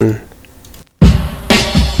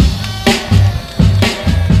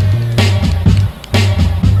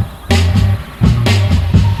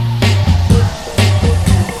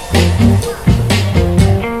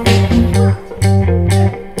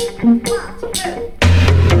Welcome,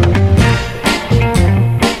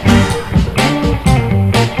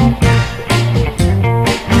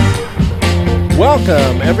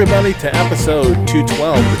 everybody, to episode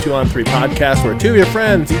 212 of the 2 on 3 podcast, where two of your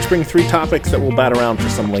friends each bring three topics that will bat around for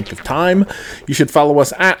some length of time. You should follow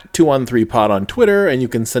us at 2 on 3 pod on Twitter, and you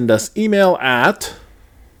can send us email at...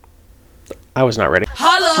 I was not ready.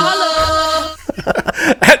 Holla!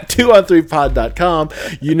 at 2on3pod.com.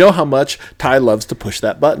 You know how much Ty loves to push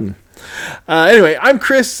that button. Anyway, I'm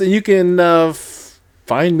Chris, and you can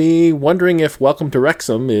find me wondering if Welcome to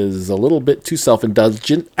Wrexham is a little bit too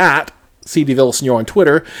self-indulgent at CD Villasenor on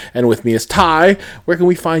Twitter, and with me is Ty. Where can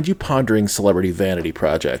we find you pondering celebrity vanity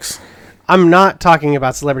projects? I'm not talking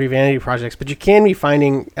about celebrity vanity projects, but you can be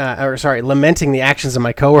finding, lamenting the actions of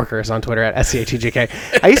my coworkers on Twitter at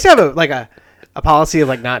SCHTJK. I used to have a policy of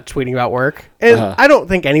not tweeting about work, and I don't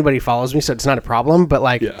think anybody follows me, so it's not a problem.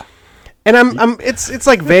 But yeah. And it's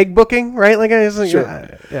like vague booking, right? Sure.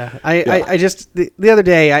 I just the other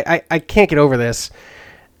day I can't get over this.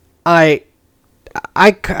 I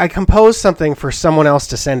composed something for someone else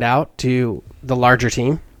to send out to the larger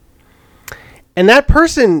team, and that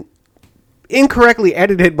person incorrectly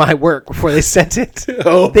edited my work before they sent it.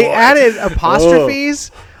 They added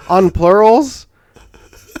apostrophes on plurals.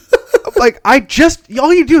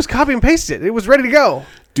 All you do is copy and paste it. It was ready to go.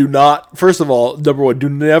 Do not, first of all, number one, do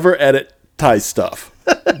never edit Ty's stuff.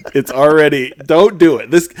 It's already, don't do it.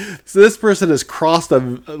 This person has crossed a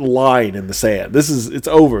line in the sand. It's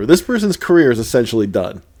over. This person's career is essentially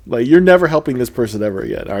done. You're never helping this person ever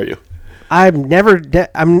again, are you? I don't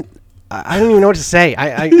even know what to say.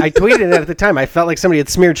 I tweeted it at the time. I felt like somebody had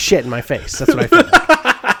smeared shit in my face. That's what I felt like.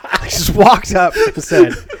 I just walked up and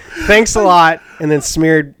said, thanks a lot, and then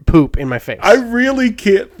smeared poop in my face. I really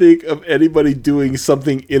can't think of anybody doing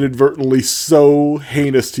something inadvertently so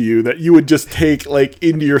heinous to you that you would just take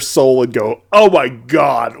into your soul and go, oh my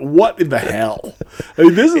God, what in the hell? I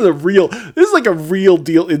mean, this is a real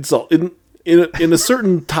deal insult. In a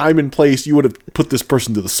certain time and place, you would have put this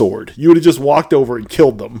person to the sword. You would have just walked over and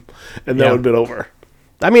killed them, and that would have been over.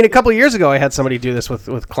 I mean, a couple of years ago, I had somebody do this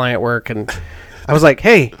with client work, and I was like,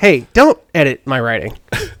 hey, don't edit my writing.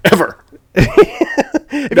 Ever.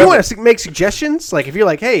 If you want to make suggestions, if you're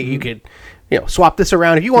like, hey, you could swap this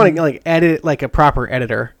around. If you want to edit it like a proper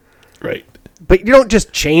editor. Right. But you don't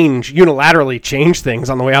just unilaterally change things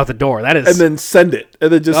on the way out the door. That is... And then send it.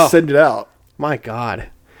 And then just send it out. My God.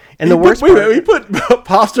 And the worst part... We put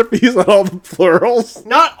apostrophes on all the plurals?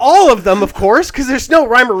 Not all of them, of course, because there's no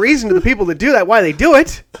rhyme or reason to the people that do that, why they do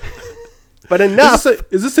it. But enough.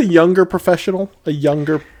 Is this a younger professional? A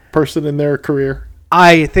younger person in their career?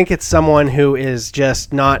 I think it's someone who is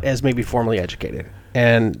just not as maybe formally educated.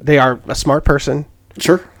 And they are a smart person.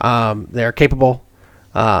 Sure. They're capable.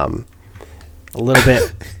 A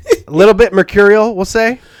little bit mercurial, we'll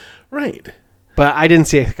say. Right. But I didn't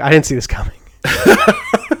see this coming.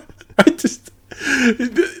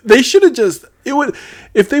 They should have just,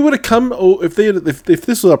 if they would have come, if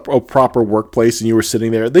this was a proper workplace and you were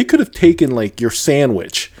sitting there, they could have taken your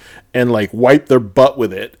sandwich and wiped their butt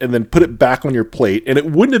with it and then put it back on your plate, and it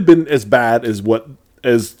wouldn't have been as bad as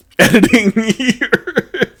editing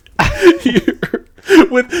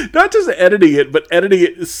with not just editing it, but editing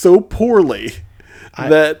it so poorly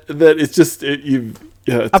that it's just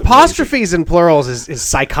apostrophes in plurals is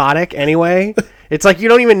psychotic anyway. It's you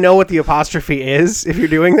don't even know what the apostrophe is if you're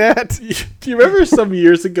doing that. Do you remember some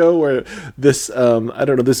years ago where this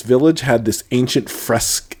this village had this ancient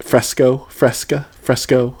fresco?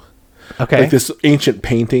 Okay. This ancient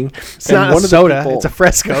painting. It's not a soda. It's a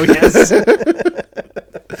fresco, yes.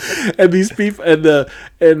 And these people,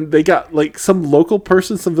 and they got some local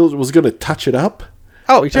person, some village was going to touch it up.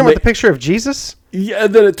 Oh, you're talking about the picture of Jesus? Yeah,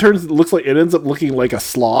 and then it ends up looking like a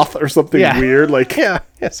sloth or something weird,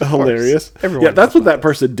 yes, hilarious. That's what that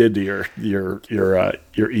person did to your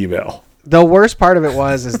email. The worst part of it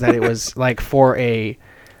is that it was it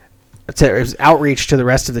was outreach to the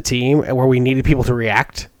rest of the team where we needed people to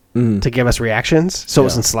react, to give us reactions. So it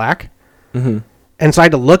was in Slack. Mm-hmm. And so I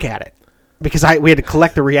had to look at it because we had to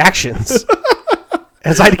collect the reactions.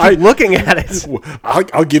 And so I had to keep looking at it.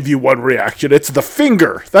 I'll give you one reaction. It's the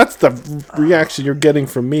finger. That's the reaction you're getting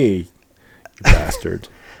from me, you bastard.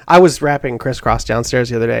 I was rapping Crisscross downstairs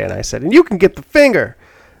the other day, and I said, and you can get the finger,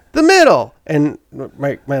 the middle. And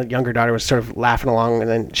my younger daughter was sort of laughing along, and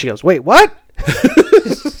then she goes, wait, what?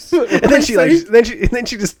 And then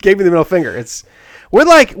she just gave me the middle finger.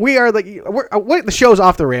 The show's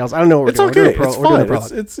off the rails. I don't know what we're doing. Okay.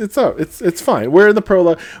 It's fine. It's fine. We're in the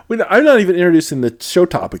prologue. I'm not even introducing the show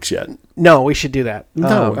topics yet. No, we should do that.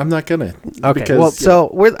 No, I'm not gonna. Okay.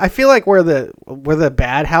 I feel like we're the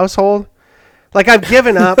bad household Like I've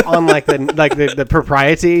given up on the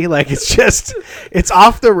propriety. Like it's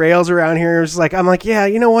off the rails around here. It's like I'm like, yeah,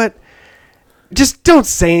 you know what? Just don't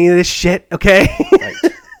say any of this shit, okay?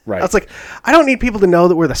 Right. I was like, I don't need people to know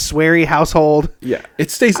that we're the sweary household. Yeah, it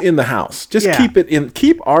stays in the house. Just Yeah.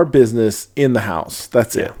 keep our business in the house.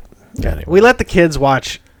 That's it. Anyway. We let the kids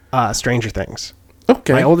watch Stranger Things.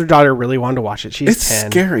 Okay. My older daughter really wanted to watch it. She's It's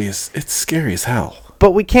 10. scary. It's scary as hell.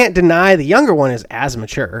 But we can't deny the younger one is as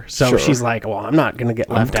mature. So Sure. she's like, well, I'm not going to get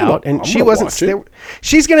left gonna- out. And I'm she gonna wasn't. watch it.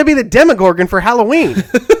 She's going to be the Demogorgon for Halloween.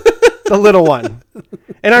 The little one.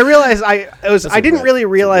 And I realized I didn't really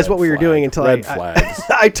realize what we were doing until Red flags.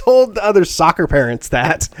 I told the other soccer parents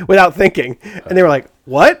that without thinking. And they were like,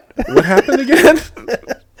 what? What happened again?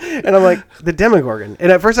 And I'm like, the Demogorgon.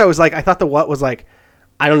 And at first I was like, I thought the what was like,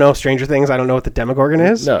 I don't know Stranger Things. I don't know what the Demogorgon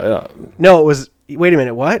is. No. No, it was, wait a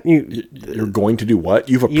minute, what? You're going to do what?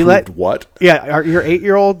 You've approved let- what? Yeah, your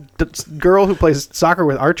 8-year-old girl who plays soccer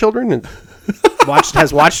with our children and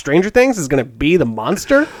has watched Stranger Things is going to be the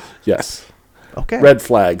monster? Yes. Okay. Red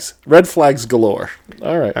flags galore.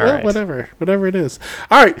 All right. Well, right. whatever it is.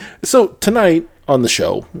 All right. So tonight on the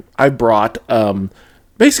show, I brought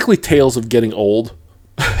basically tales of getting old.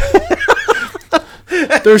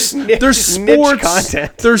 There's niche sports,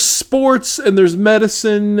 content. there's sports, and there's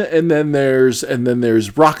medicine, and then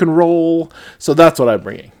there's rock and roll. So that's what I'm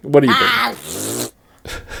bringing. What are you bringing?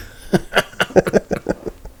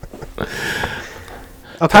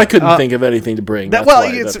 Okay. I couldn't think of anything to bring. That's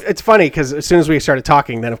why. It's funny because as soon as we started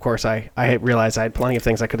talking, then of course I realized I had plenty of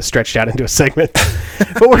things I could have stretched out into a segment.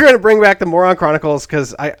 But we're going to bring back the Moron Chronicles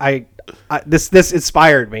because this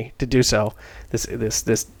inspired me to do so.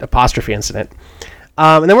 This apostrophe incident,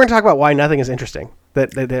 and then we're going to talk about why nothing is interesting. We're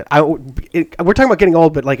talking about getting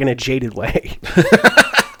old, but like in a jaded way.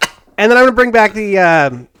 And then I'm going to bring back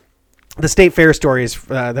the state fair stories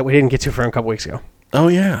that we didn't get to from a couple weeks ago. Oh,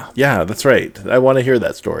 yeah. Yeah, that's right. I want to hear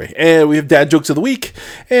that story. And we have dad jokes of the week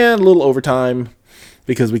and a little overtime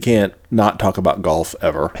because we can't not talk about golf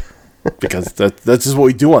ever. Because that's just what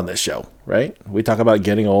we do on this show, right? We talk about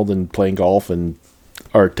getting old and playing golf and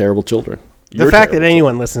our terrible children. The fact that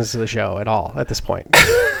anyone listens to the show at all at this point.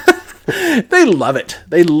 They love it.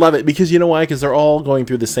 They love it because you know why? Because they're all going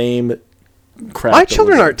through the same crap. My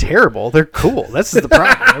children aren't terrible. They're cool. This is the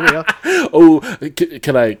problem. Oh,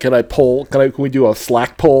 can I poll? Can we do a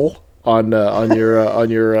Slack poll on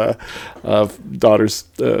your daughter's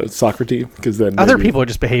soccer team? Because then Other people are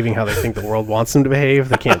just behaving how they think the world wants them to behave.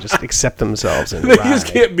 They can't just accept themselves and they ride. just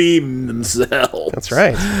can't be themselves. That's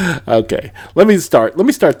right. Okay, let me start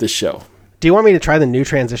this show. Do you want me to try the new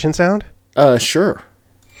transition sound? Sure.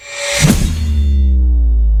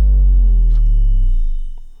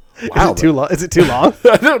 Wow, is it too long?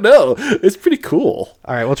 I don't know. It's pretty cool.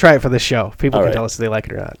 All right, we'll try it for this show. People All can right. tell us if they like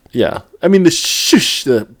it or not. Yeah, I mean the shush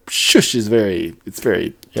is very it's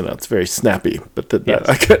very snappy, but Yes.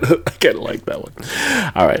 I kind of like that one.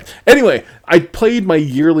 All right. Anyway, I played my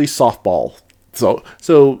yearly softball. So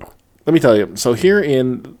let me tell you. So here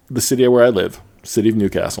in the city where I live, city of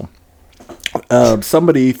Newcastle,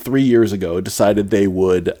 somebody 3 years ago decided they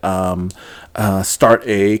would start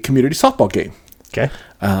a community softball game. Okay.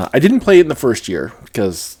 I didn't play it in the first year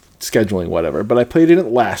because scheduling, whatever, but I played it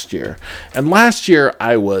last year. And last year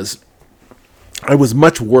I was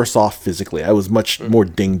much worse off physically. I was much more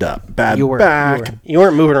dinged up, bad back. You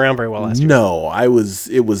weren't moving around very well last year. No, it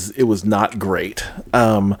was not great.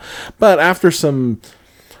 But after some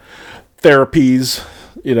therapies,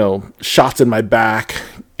 shots in my back,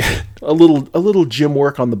 a little gym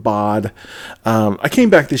work on the bod. I came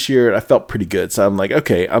back this year and I felt pretty good. So I'm like,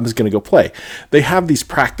 okay, I'm just going to go play. They have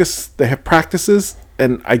practices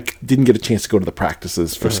and I didn't get a chance to go to the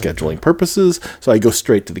practices for scheduling purposes. So I go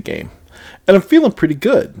straight to the game and I'm feeling pretty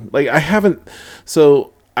good. Like I haven't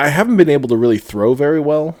been able to really throw very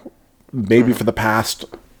well, maybe for the past,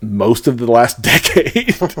 most of the last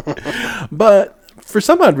decade, but for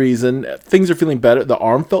some odd reason, things are feeling better. The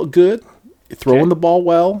arm felt good. Throwing the ball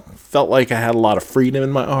well. Felt like I had a lot of freedom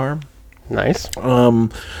in my arm. Nice.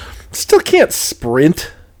 Still can't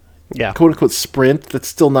sprint. Yeah. Quote unquote sprint. That's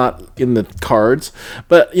still not in the cards.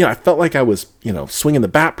 But, I felt like I was, swinging the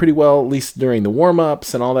bat pretty well, at least during the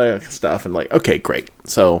warm-ups and all that stuff. And like, okay, great.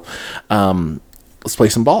 So, let's play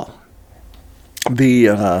some ball.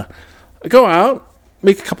 I go out,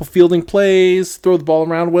 make a couple fielding plays, throw the ball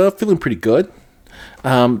around well, feeling pretty good.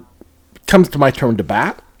 Comes to my turn to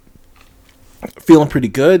bat. Feeling pretty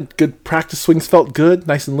good. Good practice swings felt good,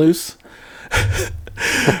 nice and loose.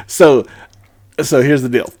 So here's the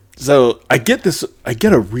deal. So I get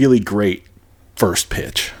a really great first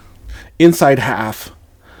pitch. Inside half,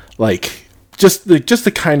 like just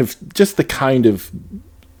the kind of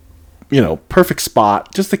perfect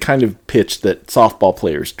spot, just the kind of pitch that softball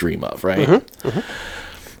players dream of, right?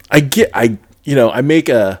 I make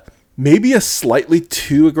maybe a slightly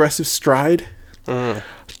too aggressive stride,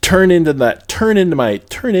 turn into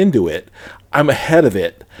it. I'm ahead of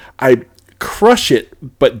it. I crush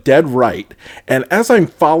it, but dead right. And as I'm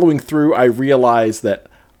following through, I realize that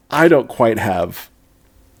I don't quite have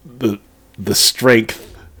the strength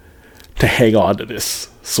to hang on to this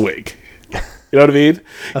swing. You know what I mean?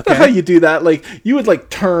 Okay. You know how you do that? Like, you would like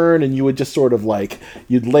turn and you would just sort of like,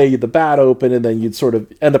 you'd lay the bat open and then you'd sort of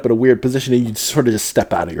end up in a weird position and you'd sort of just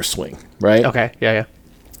step out of your swing, right? Okay, yeah.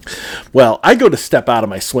 Well, I go to step out of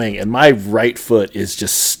my swing and my right foot is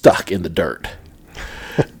just stuck in the dirt.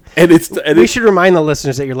 We should remind the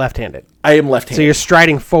listeners that you're left-handed. I am left-handed. So you're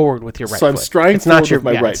striding forward with your right foot. So I'm striding forward with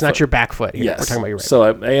my right foot. It's not your back foot here. Yes. We're talking about your right foot. So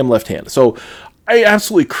I am left-handed. So I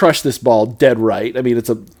absolutely crush this ball dead right. I mean,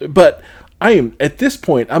 but I am, at this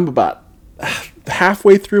point, I'm about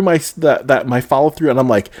halfway through my follow-through, and I'm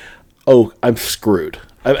like, oh, I'm screwed.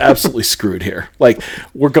 I'm absolutely screwed here. Like,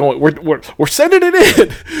 we're sending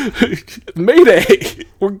it in. Mayday.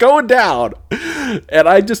 We're going down. And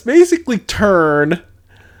I just basically turn,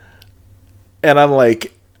 and I'm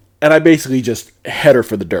like, and I basically just head her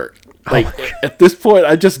for the dirt. Like, at this point,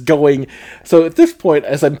 I'm just going. So at this point,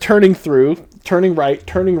 as I'm turning right,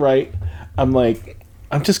 I'm like,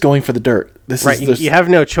 I'm just going for the dirt. You have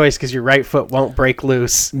no choice because your right foot won't break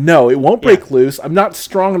loose. No, it won't break loose. I'm not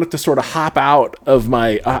strong enough to sort of hop out of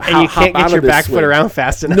my. And you can't get your back foot around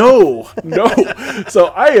fast enough. No.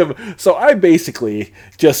 So I basically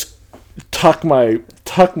just tuck my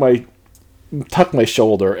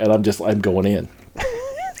shoulder, and I'm going in,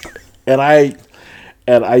 and I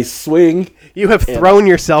swing. You have thrown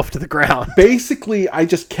yourself to the ground. Basically, I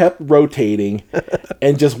just kept rotating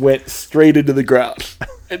and just went straight into the ground.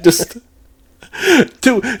 And just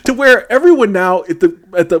to where everyone now at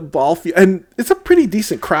the ball field, and it's a pretty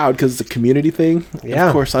decent crowd because it's a community thing. Yeah.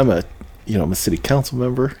 Of course, I'm a city council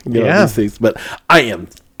member. These things, but I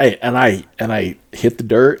hit the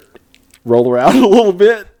dirt, roll around a little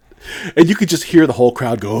bit. And you could just hear the whole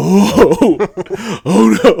crowd go,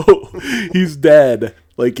 oh no, he's dead.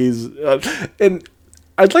 Like and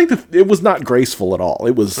I'd like to, it was not graceful at all.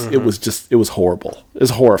 It was horrible. It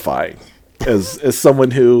was horrifying as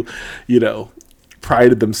someone who,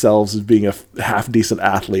 prided themselves as being a half decent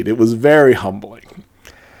athlete. It was very humbling.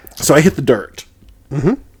 So I hit the dirt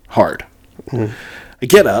hard. Mm-hmm. I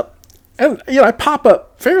get up and, I pop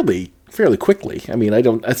up fairly quickly. I mean,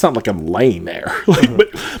 it's not like I'm laying there,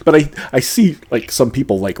 but I see like some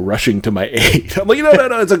people like rushing to my aid. I'm like,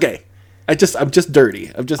 no, it's okay. I'm just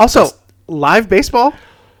dirty. Live baseball.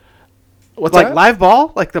 What's like that? Live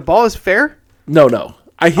ball? Like the ball is fair? No.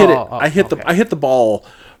 I hit it. I hit the ball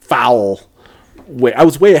foul. I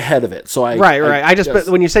was way ahead of it. So right. But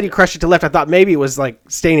when you said you crushed it to left, I thought maybe it was like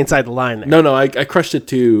staying inside the line there. No. I crushed it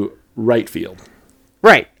to right field.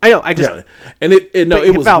 Right, I know. And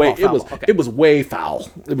it was way foul.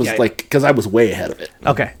 It was because I was way ahead of it.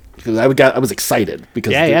 Okay, because I was excited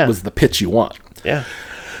because it was the pitch you want. Yeah,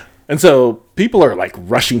 and so people are like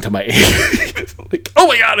rushing to my aid, like, "Oh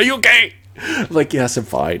my God, are you okay?" I'm like, "Yes, I'm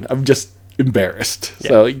fine. I'm just embarrassed." Yeah.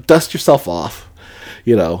 So dust yourself off,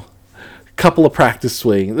 couple of practice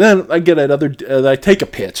swings. Then I get I take a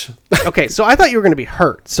pitch. Okay, so I thing you were going to be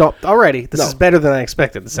hurt. So already this is better than I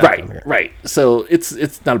expected. Right. So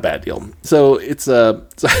it's not a bad deal. So it's the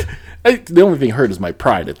only thing hurt is my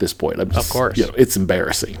pride at this point. I'm just, of course, it's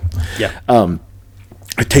embarrassing. Yeah.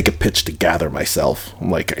 I take a pitch to gather myself. I'm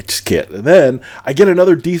like, I just can't. And then I get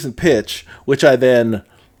another decent pitch, which I then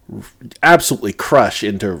absolutely crush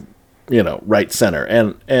into right center,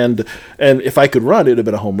 and if I could run, it'd have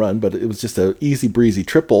been a home run, but it was just an easy breezy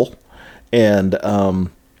triple, and that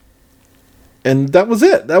was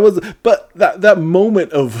it. But that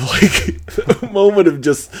moment of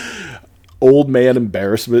just old man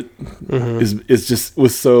embarrassment was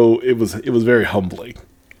very humbling.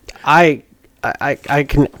 I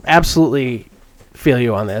can absolutely feel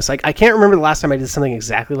you on this. Like, I can't remember the last time I did something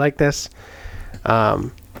exactly like this,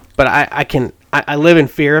 but I live in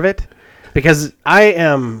fear of it. Because I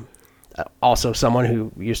am also someone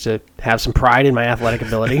who used to have some pride in my athletic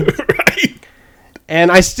ability. Right. And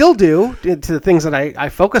I still do to the things that I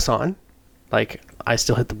focus on. Like, I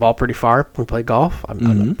still hit the ball pretty far when we play golf.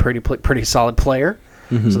 I'm a pretty solid player.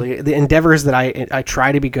 Mm-hmm. So the endeavors that I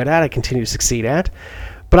try to be good at, I continue to succeed at.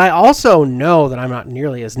 But I also know that I'm not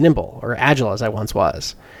nearly as nimble or agile as I once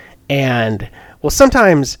was. And will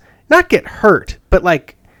sometimes not get hurt, but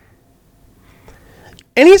like,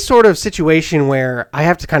 any sort of situation where I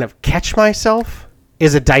have to kind of catch myself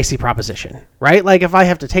is a dicey proposition, right? Like if I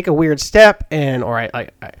have to take a weird step or I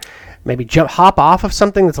maybe hop off of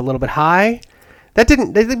something that's a little bit high,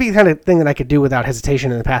 that'd be the kind of thing that I could do without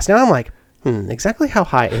hesitation in the past. Now I'm like, exactly how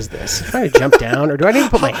high is this? Do I jump down or do I need to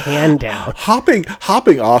put my hand down?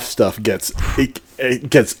 Hopping off stuff gets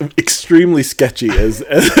extremely sketchy as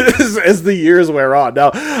the years wear on. Now,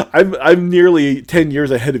 I'm nearly 10 years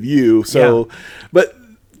ahead of you, so but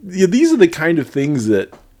these are the kind of things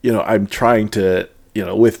that I'm trying to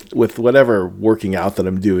with whatever working out that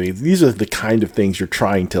I'm doing. These are the kind of things you're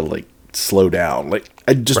trying to like slow down. Like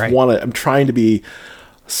I just I'm trying to be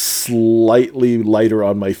slightly lighter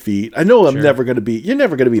on my feet. I know you're never going to be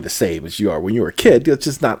the same as you are when you were a kid. It's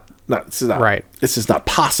just not right. It's just not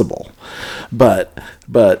possible. But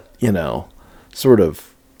sort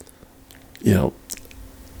of,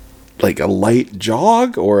 like a light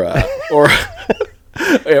jog or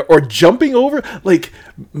or jumping over, like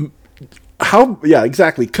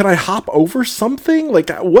exactly. Could I hop over something? Like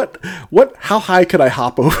how high could I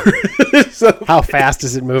hop over? How fast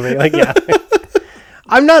is it moving? Like, yeah.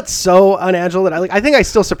 I'm not so unagile that I think I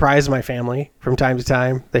still surprise my family from time to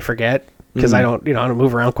time. They forget because I don't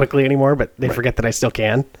move around quickly anymore, but they forget that I still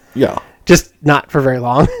can. Yeah. Just not for very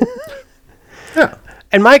long. Yeah.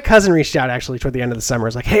 And my cousin reached out actually toward the end of the summer.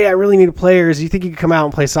 It's like, hey, I really need players. Do you think you could come out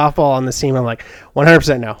and play softball on this team? I'm like,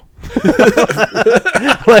 100% no.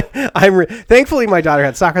 Thankfully my daughter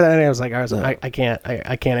had soccer that night. I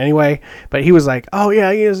can't anyway. But he was like, oh yeah,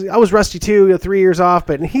 I was rusty too, 3 years off,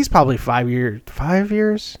 but he's probably 4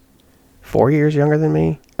 years younger than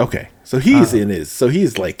me. Okay. So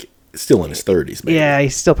he's like still in his 30s, maybe. Yeah,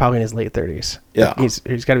 he's still probably in his late 30s. Yeah.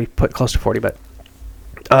 He's got to be put close to 40, but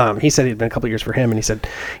he said it'd been a couple years for him, and he said,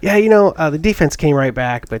 yeah, the defense came right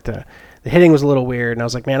back, but the hitting was a little weird. And I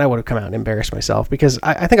was like, man, I would have come out and embarrassed myself because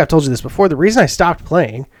I think I've told you this before. The reason I stopped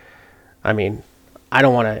playing, I mean, I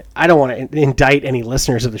don't want to indict any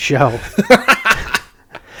listeners of the show.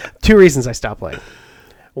 2 reasons I stopped playing.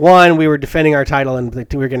 One, we were defending our title and we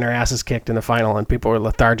were getting our asses kicked in the final and people were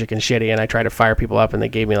lethargic and shitty, and I tried to fire people up and they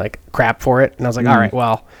gave me like crap for it. And I was like, all right,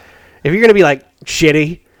 well, if you're going to be like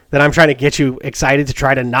shitty, then I'm trying to get you excited to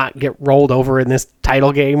try to not get rolled over in this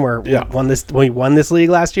title game where we won this league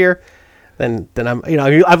last year. Then I'm,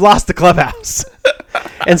 I've lost the clubhouse.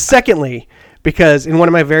 And secondly, because in one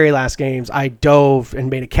of my very last games, I dove and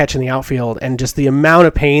made a catch in the outfield, and just the amount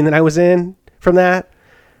of pain that I was in from that,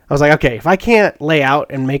 I was like, okay, if I can't lay out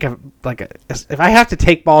and make if I have to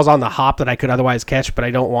take balls on the hop that I could otherwise catch, but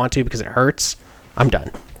I don't want to because it hurts, I'm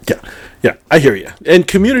done. Yeah, I hear you. And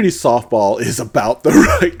community softball is about the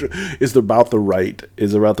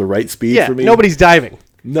right speed for me. Nobody's diving.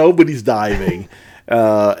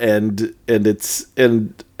 And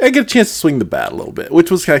I get a chance to swing the bat a little bit,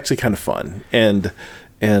 which was actually kind of fun. And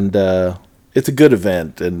it's a good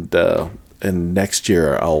event. And next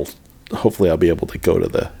year I'll be able to go to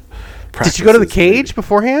the practices. Did you go to the cage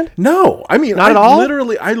beforehand? No, I mean, not at all.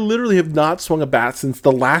 I literally have not swung a bat since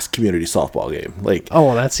the last community softball game. Like, oh,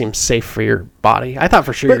 well, that seems safe for your body. I thought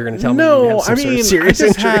for sure you were going to tell me. No, you had some sort of serious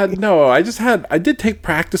injury. I did take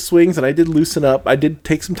practice swings and I did loosen up. I did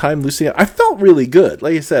take some time loosening up. I felt really good.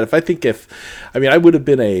 Like I said, I would have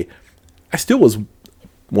been I still was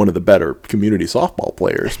one of the better community softball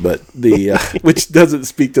players, but which doesn't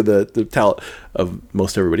speak to the talent of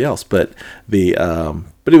most everybody else, but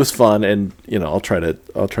it was fun, and I'll try to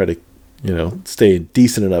stay in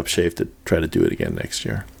decent enough shape to try to do it again next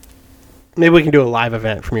year. Maybe we can do a live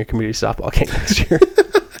event from your community softball game next year.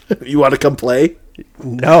 You want to come play?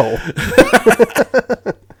 No.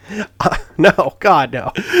 No, God,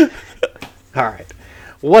 no. All right.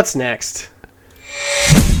 What's next?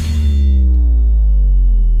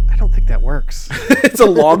 I don't think that works. It's a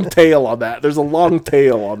long tail on that. There's a long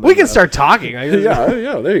tail on that. We can start talking. Yeah,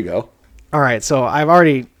 there you go. All right, so I've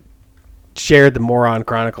already shared the moron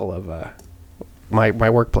chronicle of my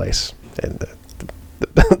workplace and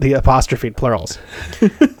the apostrophe plurals.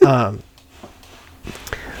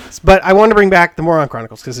 But I wanted to bring back the Moron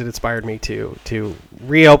Chronicles because it inspired me to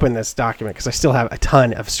reopen this document because I still have a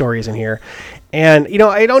ton of stories in here. And,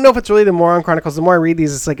 I don't know if it's really the Moron Chronicles. The more I read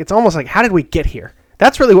these, it's almost like, how did we get here?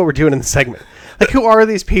 That's really what we're doing in the segment. Like, who are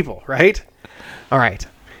these people, right? All right.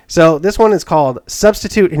 So this one is called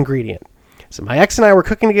Substitute Ingredient. So my ex and I were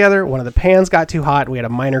cooking together. One of the pans got too hot. We had a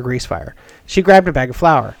minor grease fire. She grabbed a bag of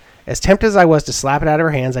flour. As tempted as I was to slap it out of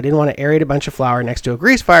her hands, I didn't want to aerate a bunch of flour next to a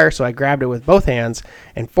grease fire, so I grabbed it with both hands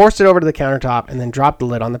and forced it over to the countertop and then dropped the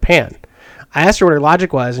lid on the pan. I asked her what her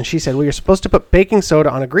logic was, and she said, well, you're supposed to put baking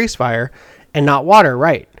soda on a grease fire and not water,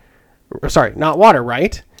 right? Not water,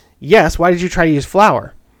 right? Yes, why did you try to use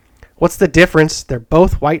flour? What's the difference? They're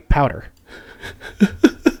both white powder.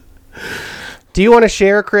 Do you want to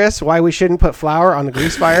share, Chris, why we shouldn't put flour on the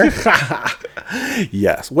grease fire?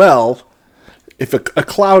 Yes. Well, if a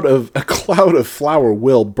cloud of flour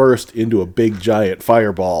will burst into a big giant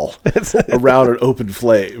fireball around an open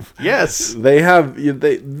flame. Yes.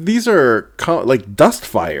 These are like dust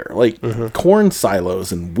fire, like corn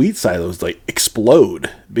silos and wheat silos, like explode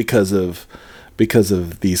because of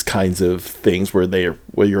these kinds of things where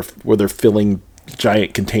they're filling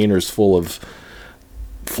giant containers full of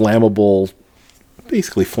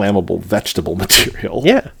basically flammable vegetable material.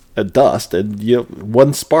 Yeah. Dust, and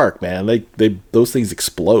one spark, man, those things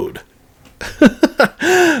explode.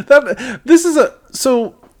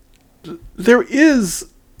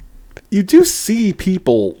 You do see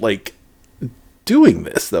people like doing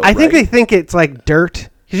this though. I think they think it's like dirt,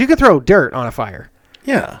 because you can throw dirt on a fire.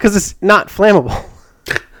 Yeah, because it's not flammable.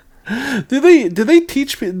 Do they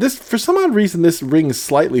teach this? For some odd reason, this rings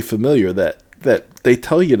slightly familiar. That they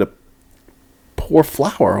tell you to pour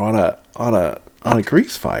flour on a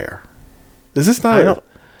grease fire. Is this not?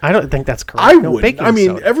 I don't think that's correct. I No, would. baking I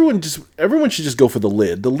mean, soda. everyone should just go for the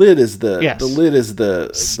lid. The lid is the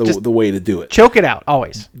the way to do it. Choke it out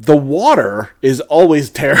always. The water is always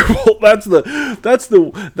terrible. That's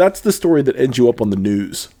the story that ends you up on the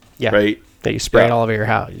news. Yeah. Right. That you spray it all over your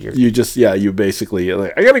house. You basically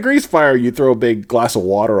like, I got a grease fire. You throw a big glass of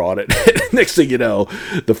water on it. Next thing you know,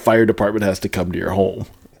 the fire department has to come to your home.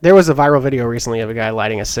 There was a viral video recently of a guy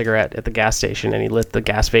lighting a cigarette at the gas station, and he lit the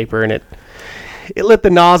gas vapor, and it lit the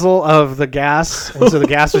nozzle of the gas, and so the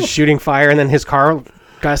gas was shooting fire, and then his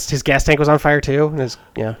gas tank was on fire too, and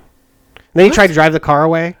And then he tried to drive the car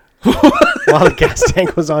away while the gas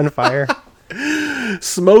tank was on fire.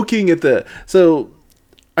 Smoking so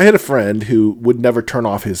I had a friend who would never turn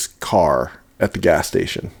off his car at the gas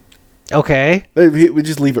station. Okay. He would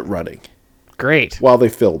just leave it running. Great. While they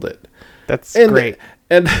filled it. That's great.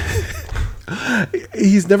 And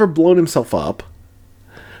he's never blown himself up.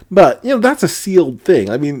 But, that's a sealed thing.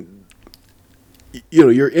 I mean,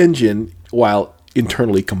 your engine, while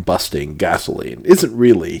internally combusting gasoline, isn't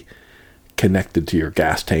really connected to your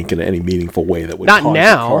gas tank in any meaningful way that would cause your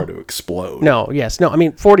car to explode. No, yes. No, I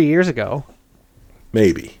mean, 40 years ago.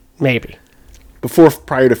 Maybe.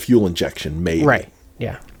 Prior to fuel injection, maybe. Right,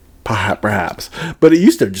 yeah. Perhaps. But it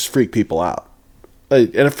used to just freak people out.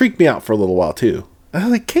 And it freaked me out for a little while, too. I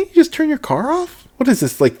was like, can't you just turn your car off? What is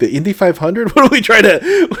this, like the Indy 500? What are we trying to...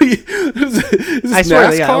 Is this I swear,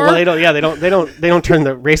 NASCAR? yeah. Well, they don't turn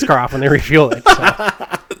the race car off when they refuel it.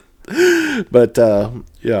 So. But,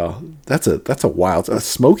 that's a wild...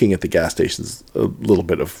 smoking at the gas station is a little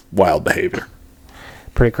bit of wild behavior.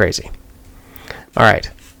 Pretty crazy. All right.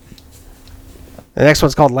 The next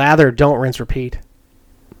one's called Lather, Don't Rinse, Repeat.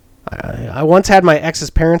 I once had my ex's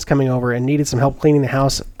parents coming over and needed some help cleaning the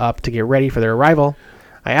house up to get ready for their arrival.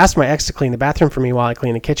 I asked my ex to clean the bathroom for me while I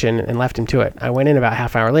cleaned the kitchen and left him to it. I went in about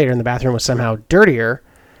half an hour later and the bathroom was somehow dirtier,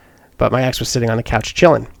 but my ex was sitting on the couch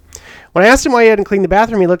chilling. When I asked him why he hadn't cleaned the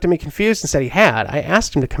bathroom, he looked at me confused and said he had. I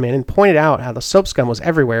asked him to come in and pointed out how the soap scum was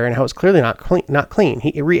everywhere and how it was clearly not clean.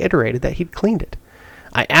 He reiterated that he'd cleaned it.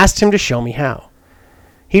 I asked him to show me how.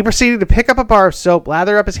 He proceeded to pick up a bar of soap,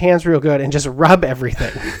 lather up his hands real good, and just rub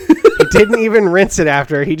everything. He didn't even rinse it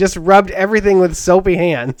after. He just rubbed everything with soapy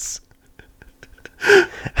hands.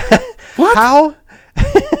 What? How?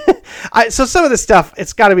 So some of this stuff,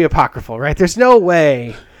 it's got to be apocryphal, right? There's no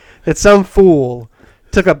way that some fool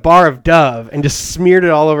took a bar of Dove and just smeared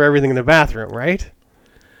it all over everything in the bathroom, right?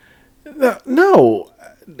 No.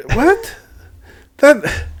 What?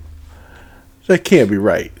 That can't be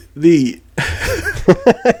right. You're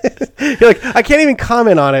like, I can't even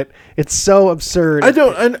comment on it. It's so absurd.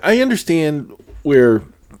 I understand where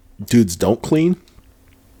dudes don't clean,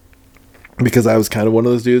 because I was kind of one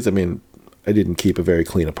of those dudes. I mean, I didn't keep a very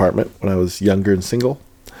clean apartment when I was younger and single.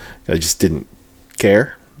 I just didn't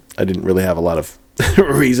care. I didn't really have a lot of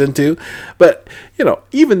reason to. But,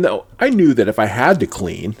 even though I knew that if I had to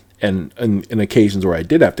clean, and in occasions where I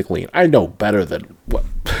did have to clean, I know better than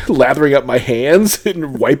lathering up my hands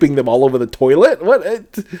and wiping them all over the toilet.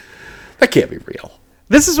 That can't be real.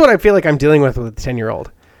 This is what I feel like I'm dealing with a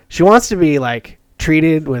 10-year-old. She wants to be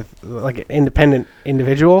treated with an independent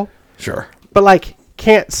individual. Sure. But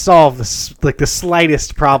can't solve the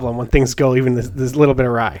slightest problem when things go even this little bit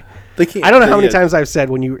awry. I don't know how many times I've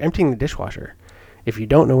said, when you're emptying the dishwasher, if you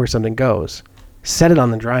don't know where something goes, set it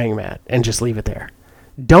on the drying mat and just leave it there.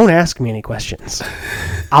 Don't ask me any questions.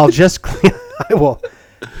 I'll just clean. I will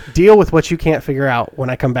deal with what you can't figure out when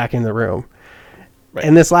I come back in the room. Right.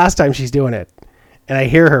 And this last time she's doing it, And I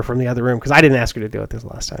hear her from the other room because I didn't ask her to do it this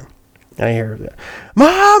last time. And I hear her, Mom,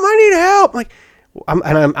 I need help.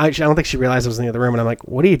 I don't think she realized I was in the other room. And I'm like,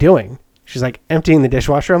 what are you doing? She's like, emptying the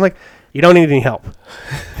dishwasher. I'm like, you don't need any help.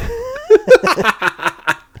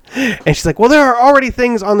 And she's like, well, there are already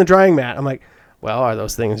things on the drying mat. I'm like, well, are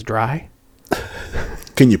those things dry?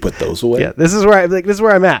 Can you put those away? Yeah, this is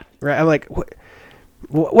where I'm at. Right? I'm like,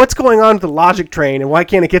 what's going on with the logic train, and why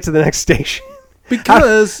can't it get to the next station?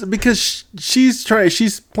 Because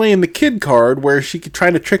she's playing the kid card where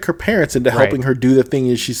trying to trick her parents into helping her do the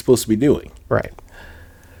thing she's supposed to be doing. Right.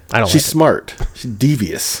 I don't. She's smart. She's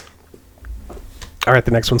devious. All right,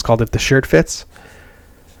 the next one's called If the Shirt Fits.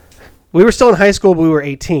 We were still in high school, but we were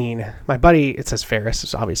 18. My buddy, it says Ferris,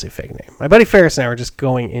 it's obviously a fake name. My buddy Ferris and I were just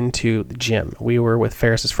going into the gym. We were with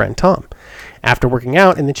Ferris's friend Tom. After working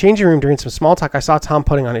out in the changing room during some small talk, I saw Tom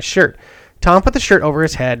putting on his shirt. Tom put the shirt over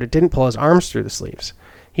his head, but didn't pull his arms through the sleeves.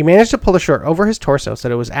 He managed to pull the shirt over his torso so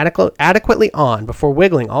that it was adequately on before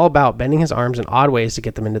wiggling all about, bending his arms in odd ways to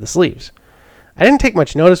get them into the sleeves. I didn't take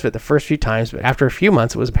much notice of it the first few times, but after a few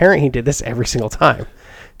months, it was apparent he did this every single time.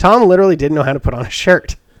 Tom literally didn't know how to put on a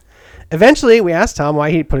shirt. Eventually, we asked Tom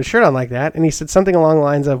why he put a shirt on like that, and he said something along the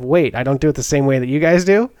lines of, wait, I don't do it the same way that you guys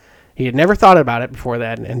do? He had never thought about it before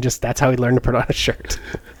that, and just that's how he learned to put on a shirt.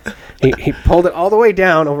 He pulled it all the way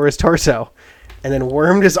down over his torso, and then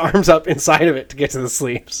wormed his arms up inside of it to get to the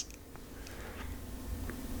sleeves.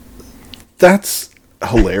 That's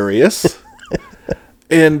hilarious.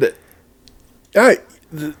 And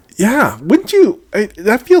wouldn't you?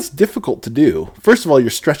 That feels difficult to do. First of all, you're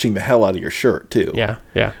stretching the hell out of your shirt too.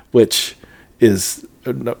 Yeah. Which is,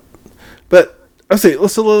 but I'll say,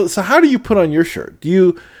 so how do you put on your shirt? Do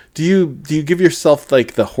you give yourself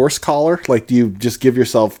like the horse collar? Like, do you just give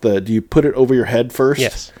yourself do you put it over your head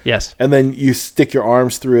first? Yes. And then you stick your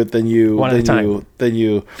arms through it. Then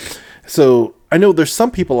you. So I know there's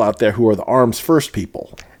some people out there who are the arms first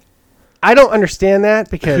people. I don't understand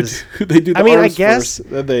that because they do. I guess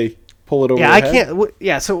first, then they pull it over. Yeah, I can't.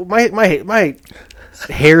 Yeah, so my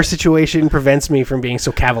hair situation prevents me from being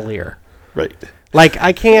so cavalier. Right. Like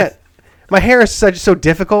I can't. My hair is so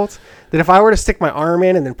difficult that if I were to stick my arm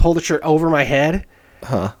in and then pull the shirt over my head,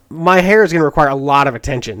 my hair is going to require a lot of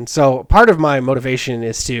attention. So part of my motivation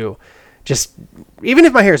is to just, even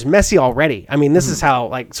if my hair is messy already. I mean, this is how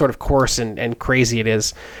like sort of coarse and crazy it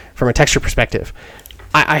is from a texture perspective.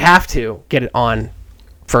 I have to get it on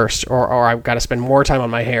first, or I've got to spend more time on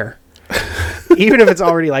my hair, even if it's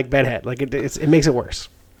already like bedhead. Like it makes it worse.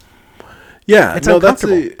 Yeah, it's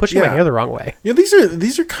uncomfortable. Pushing my hair the wrong way. Yeah,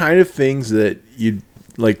 these are kind of things that you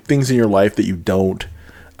like, things in your life that you don't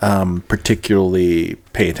particularly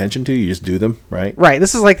pay attention to. You just do them, right? Right.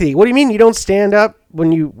 This is like what do you mean you don't stand up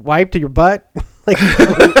when you wipe to your butt? Like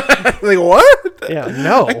what? Yeah,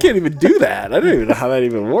 no. I can't even do that. I don't even know how that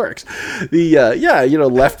even works. The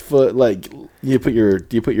left foot, like you put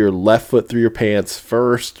your left foot through your pants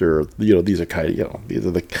first, or these are these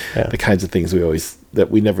are the kinds of things that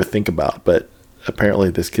we never think about, but apparently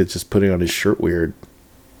this kid's just putting on his shirt weird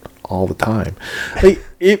all the time. Like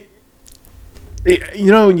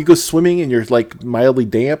when you go swimming and you're like mildly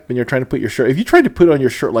damp and you're trying to put your shirt, if you tried to put on your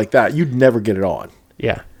shirt like that, you'd never get it on.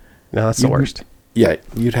 Yeah. No, that's the worst. Yeah,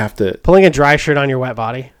 you'd have to... Pulling a dry shirt on your wet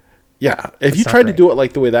body? Yeah. If you tried to do it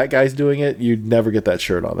like the way that guy's doing it, you'd never get that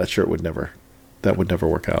shirt on. That shirt would never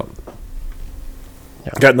work out.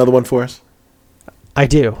 Yeah. Got another one for us? I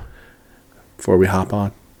do. Before we hop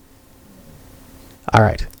on. All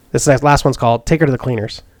right. This last one's called Take Her to the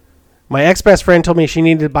Cleaners. My ex-best friend told me she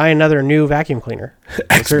needed to buy another new vacuum cleaner.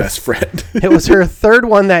 Ex-best friend. It was her third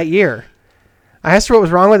one that year. I asked her what was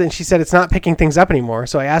wrong with it, and she said it's not picking things up anymore.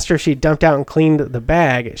 So I asked her if she dumped out and cleaned the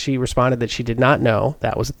bag. She responded that she did not know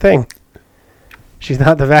that was a thing. She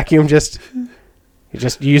thought the vacuum you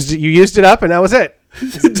used it up, and that was it.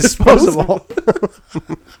 It's disposable.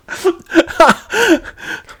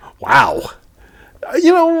 Wow.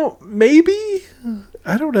 Maybe.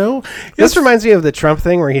 I don't know. This reminds me of the Trump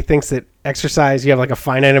thing where he thinks that exercise, you have like a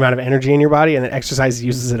finite amount of energy in your body, and that exercise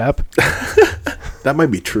uses it up. That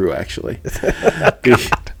might be true, actually.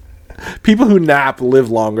 People who nap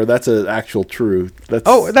live longer. That's an actual truth.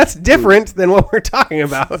 That's different than what we're talking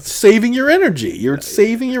about. Saving your energy. You're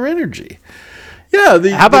saving your energy. Yeah.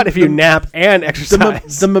 How about if you nap and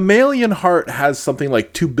exercise? The mammalian heart has something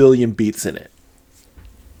like 2 billion beats in it.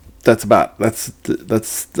 That's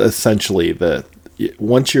essentially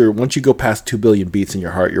once you go past 2 billion beats in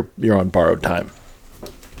your heart, you're on borrowed time.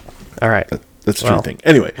 All right. That's a true thing.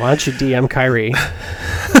 Anyway. Why don't you DM Kyrie?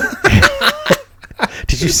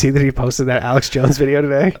 Did you see that he posted that Alex Jones video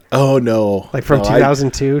today? Oh, no. Like from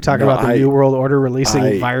 2002, talking about the New World Order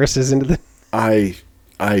releasing viruses into the... I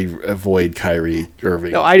avoid Kyrie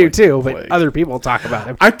Irving. No, I do too, but Like, other people talk about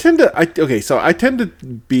him. I tend to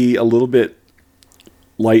be a little bit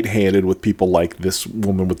light-handed with people like this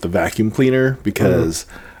woman with the vacuum cleaner because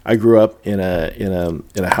I grew up in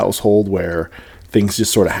a household where things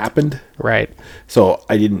just sort of happened. Right. So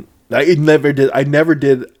I never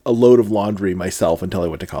did a load of laundry myself until I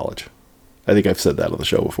went to college. I think I've said that on the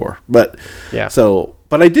show before. But Yeah.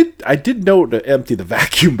 but I did know to empty the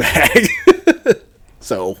vacuum bag.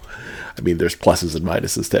 So, I mean, there's pluses and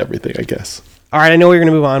minuses to everything, I guess. All right, I know we're going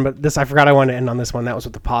to move on, but I forgot I wanted to end on this one. That was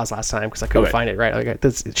with the pause last time because I couldn't Okay. find it. Right, okay,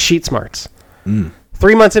 this it's Sheet Smarts.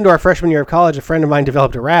 3 months into our freshman year of college, a friend of mine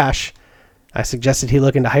developed a rash. I suggested he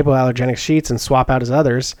look into hypoallergenic sheets and swap out his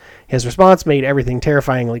others. His response made everything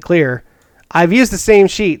terrifyingly clear. I've used the same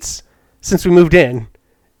sheets since we moved in.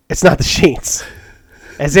 It's not the sheets.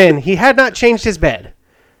 As in, he had not changed his bed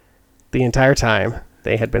the entire time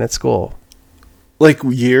they had been at school. Like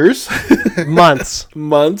years, Months.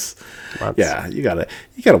 months. Months. Yeah, you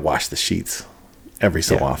gotta wash the sheets every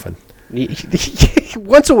so Yeah. often.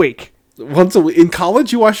 Once a week. Once a week in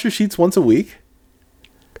college, you wash your sheets once a week.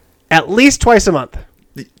 At least twice a month.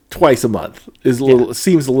 Twice a month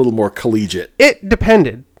seems a little more collegiate. It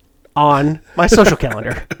depended on my social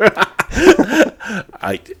calendar.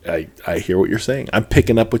 I hear what you're saying. I'm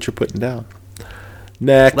picking up what you're putting down.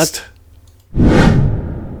 Next.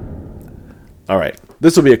 All right.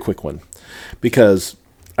 This will be a quick one because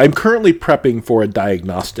I'm currently prepping for a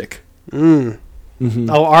diagnostic. Oh,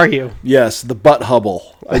 are you? Yes, the butt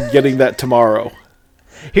Hubble. I'm getting that tomorrow.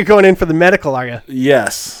 You're going in for the medical, are you?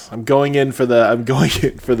 Yes, I'm going in for the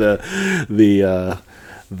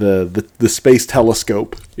space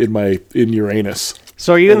telescope in Uranus.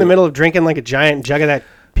 So are you in the middle of drinking like a giant jug of that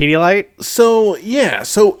Pedialyte? So yeah,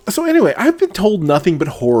 so anyway, I've been told nothing but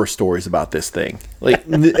horror stories about this thing. Like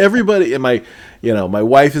everybody, and my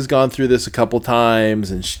wife has gone through this a couple times,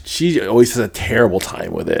 and she always has a terrible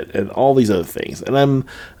time with it, and all these other things. And and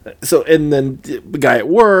then the guy at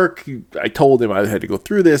work, I told him I had to go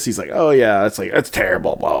through this. He's like, "Oh yeah, that's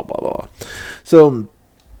terrible." Blah blah blah. So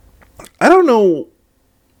I don't know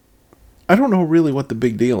really what the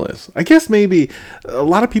big deal is. I guess maybe a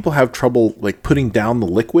lot of people have trouble like putting down the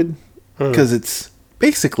liquid because it's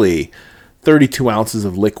basically 32 ounces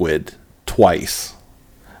of liquid twice,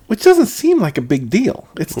 which doesn't seem like a big deal.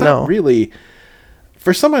 It's not really.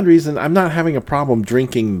 For some odd reason, I'm not having a problem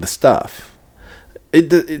drinking the stuff.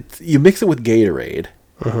 You mix it with Gatorade,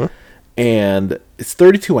 and it's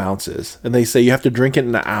 32 ounces, and they say you have to drink it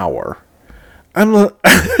in an hour. I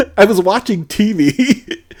was watching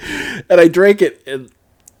TV and I drank it in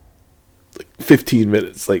like 15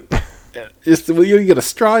 minutes. Like, just you get a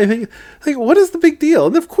straw. You think, like, what is the big deal?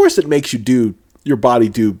 And of course, it makes your body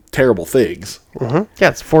do terrible things. Yeah,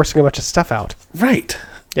 it's forcing a bunch of stuff out. Right.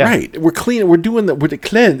 Yeah. Right. We're cleaning. We're doing we're the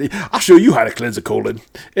cleanse. I'll show you how to cleanse a colon.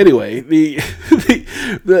 Anyway,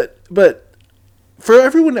 but for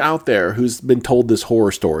everyone out there who's been told this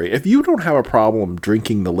horror story, if you don't have a problem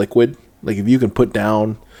drinking the liquid, like if you can put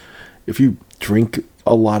down, if you drink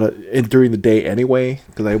a lot of during the day anyway,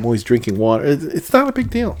 because I'm always drinking water, it's not a big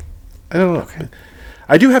deal. I don't know. Okay.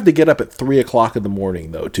 I do have to get up at 3:00 in the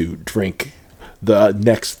morning though to drink the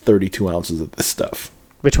next 32 ounces of this stuff.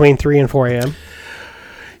 Between 3 and 4 a.m.?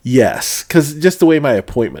 Yes, because just the way my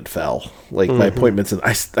appointment fell, like my appointments, and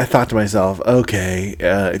I thought to myself, okay,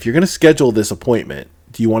 if you're going to schedule this appointment,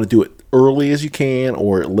 do you want to do it early as you can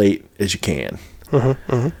or late as you can?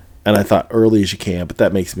 And I thought early as you can, but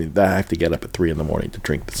that makes me that I have to get up at 3 in the morning to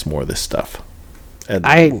drink some more of this stuff. And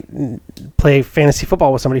I play fantasy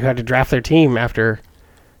football with somebody who had to draft their team after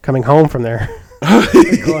coming home from their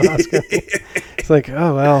colonoscopy. It's like,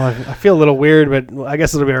 oh well, I feel a little weird, but I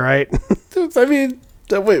guess it'll be all right. I mean,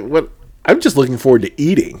 wait, what? I'm just looking forward to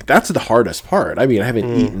eating. That's the hardest part. I mean, I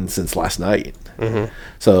haven't eaten since last night,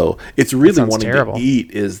 so it's really wanting terrible. to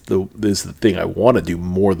eat is the thing I want to do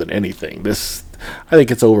more than anything. I think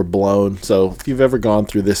it's overblown. So if you've ever gone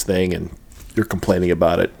through this thing and you're complaining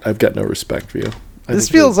about it, I've got no respect for you. This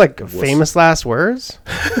feels like famous last words.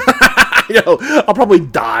 I'll probably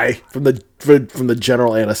die from the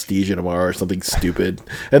general anesthesia tomorrow or something stupid,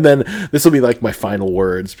 and then this will be like my final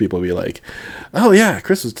words. People will be like, "Oh yeah,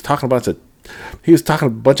 Chris was talking about he was talking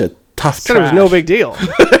a bunch of tough Said it was trash." no big deal.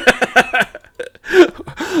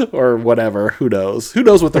 Or whatever. Who knows? Who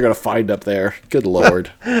knows what they're gonna find up there? Good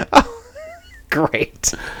lord.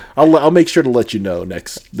 Great. I'll make sure to let you know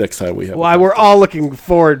next time we have. Well, we're all looking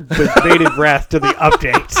forward with bated breath to the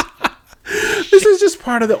update. This is just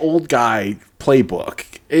part of the old guy playbook,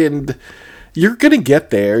 and You're gonna get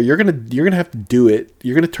there. You're gonna have to do it.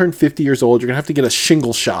 You're gonna turn 50 years old. You're gonna have to get a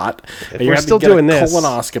shingle shot. And we're still doing this,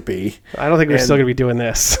 colonoscopy. I don't think we're still gonna be doing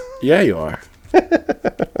this. Yeah, you are.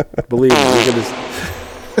 Believe me,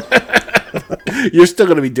 you're still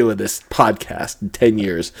gonna be doing this podcast in 10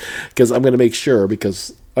 years because I'm gonna make sure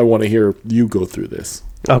because I want to hear you go through this.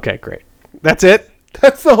 Okay, great. That's it.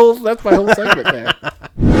 That's my whole segment there.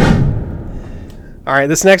 All right,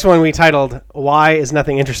 this next one we titled "Why Is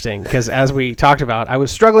Nothing Interesting?" because as we talked about, I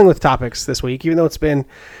was struggling with topics this week, even though it's been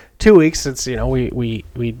 2 weeks since we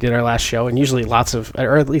did our last show, and usually lots of,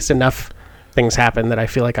 or at least enough things happen that I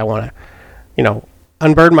feel like I want to,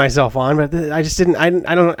 unburden myself on. But I just didn't. I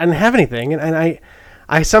didn't have anything, and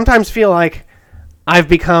I sometimes feel like I've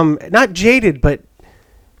become not jaded, but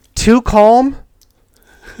too calm.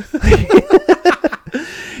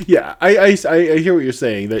 Yeah, I hear what you're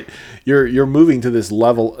saying, that you're moving to this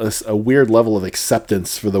level, a weird level of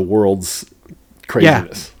acceptance for the world's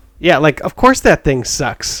craziness. Yeah, like of course that thing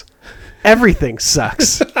sucks. Everything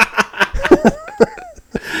sucks.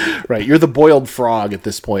 Right, you're the boiled frog at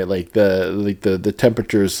this point. Like the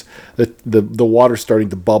temperatures, the water's starting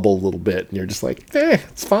to bubble a little bit, and you're just like,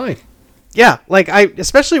 it's fine. Yeah, like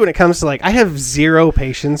especially when it comes to I have zero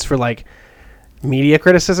patience for media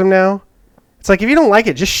criticism now. It's like, if you don't like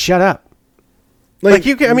it, just shut up. Like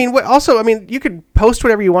you can, you could post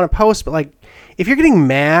whatever you want to post, but if you're getting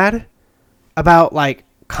mad about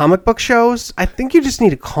comic book shows, I think you just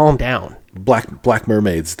need to calm down. Black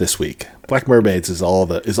Mermaids this week. Black Mermaids is all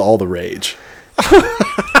the rage.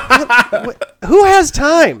 Who has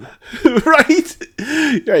time? right.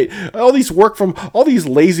 All these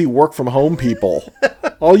lazy work from home people.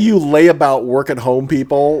 All you layabout work at home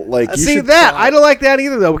people. I don't like that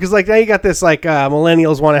either though, because now you got this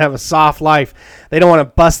millennials want to have a soft life. They don't want to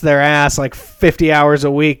bust their ass 50 hours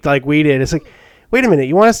a week like we did. It's like, wait a minute,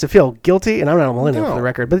 you want us to feel guilty? And I'm not a millennial for the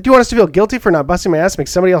record, but do you want us to feel guilty for not busting my ass to make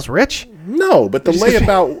somebody else rich? No, but the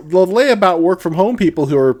layabout work from home people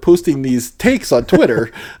who are posting these takes on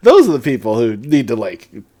Twitter, those are the people who need to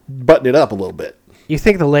button it up a little bit. You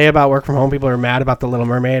think the layabout work from home people are mad about The Little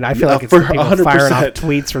Mermaid? I feel like it's the people 100%. firing off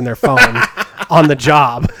tweets from their phone on the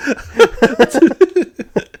job.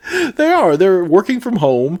 They are. They're working from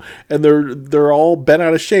home, and they're all bent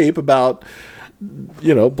out of shape about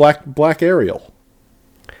Black Ariel.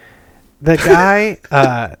 The guy,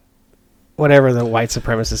 whatever the white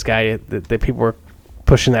supremacist guy, the people were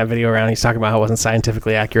pushing that video around. He's talking about how it wasn't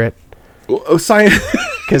scientifically accurate. Oh, science.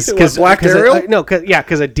 Because Black Ariel?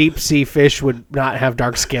 Because a deep sea fish would not have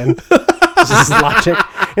dark skin. This is logic.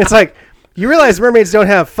 It's like, you realize mermaids don't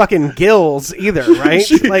have fucking gills either, right?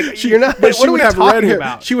 You're not. But what are we talking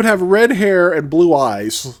about? She would have red hair and blue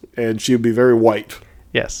eyes, and she would be very white.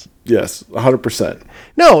 Yes. Yes, 100%.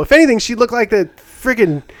 No, if anything, she'd look like the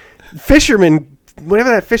freaking fisherman,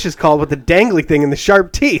 whatever that fish is called, with the dangly thing and the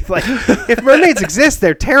sharp teeth. If mermaids exist,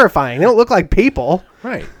 they're terrifying. They don't look like people.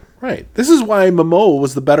 Right. This is why Momoa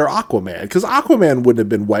was the better Aquaman, because Aquaman wouldn't have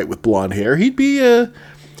been white with blonde hair. He'd be a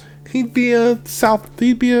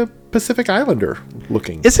Pacific Islander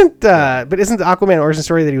looking. Isn't the Aquaman origin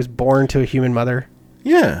story that he was born to a human mother?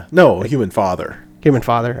 Yeah. No, a human father. Human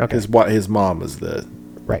father. Okay. His mom was the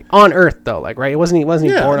right on Earth though. Right? Wasn't he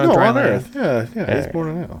born on dry land? Earth. Yeah. He's born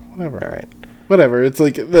on Earth. Whatever. All right. Whatever. It's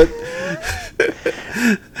like that.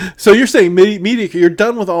 So you're saying media? You're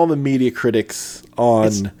done with all the media critics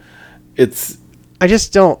on. I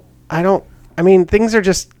just don't. I mean, things are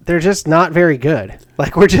they're just not very good.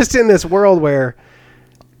 We're just in this world where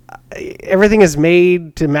everything is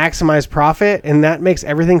made to maximize profit, and that makes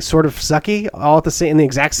everything sort of sucky all in the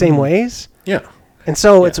exact same ways. Yeah. And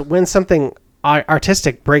so it's when something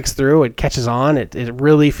artistic breaks through, it catches on. It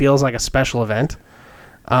really feels like a special event.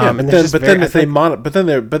 But then there's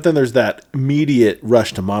that immediate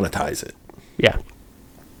rush to monetize it. Yeah.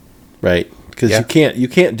 Right. Because you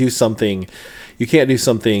can't do something,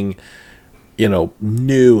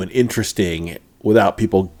 new and interesting without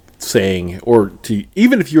people saying,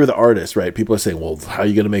 even if you're the artist, right? People are saying, well, how are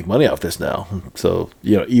you going to make money off this now? So,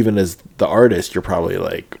 even as the artist, you're probably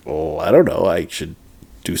like, oh, I don't know. I should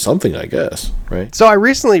do something, I guess. Right. So I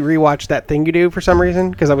recently rewatched That Thing You Do for some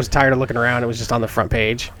reason, because I was tired of looking around. It was just on the front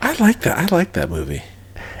page. I like that. I like that movie.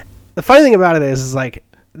 The funny thing about it is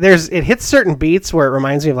it hits certain beats where it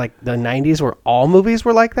reminds me of the 90s where all movies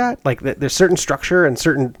were like that. There's certain structure and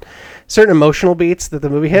certain emotional beats that the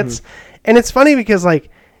movie hits. Mm-hmm. And it's funny because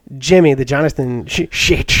Jimmy, the Jonathan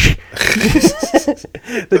Shake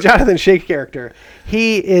the Jonathan Shake character,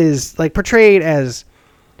 he is portrayed as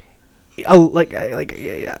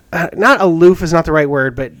not aloof is not the right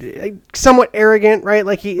word, but somewhat arrogant, right?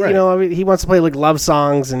 Like he, Right. I mean, he wants to play like love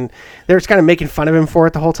songs, and they're just kind of making fun of him for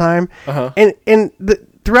it the whole time. Uh-huh. And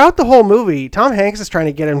throughout the whole movie, Tom Hanks is trying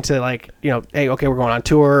to get him to like, hey, okay, we're going on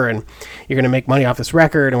tour, and you're going to make money off this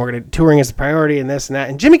record, and we're going to touring is the priority, and this and that.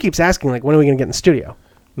 And Jimmy keeps asking like, when are we going to get in the studio?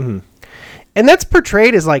 Mm-hmm. And that's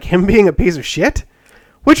portrayed as like him being a piece of shit.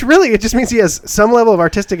 Which really, it just means he has some level of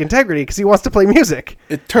artistic integrity because he wants to play music.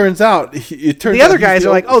 It turns out, the other guys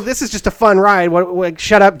are like, "Oh, this is just a fun ride. What,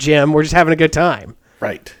 shut up, Jim. We're just having a good time."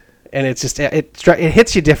 Right. And it's just it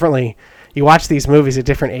hits you differently. You watch these movies at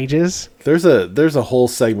different ages. There's a whole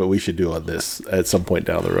segment we should do on this at some point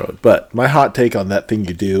down the road. But my hot take on That Thing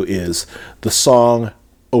You Do is the song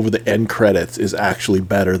over the end credits is actually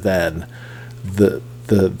better than the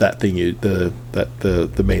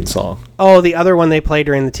main song. Oh, the other one they play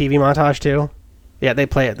during the TV montage too. Yeah, they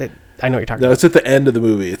play it. I know what you're talking No, about. it's at the end of the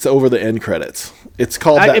movie. It's over the end credits. It's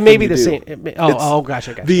called That It may Thing be You the Do. same.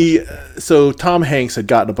 Gotcha. So Tom Hanks had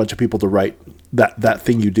gotten a bunch of people to write that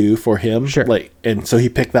Thing You Do for him. Sure. And so he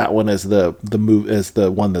picked that one as the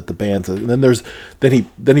one that the band says. And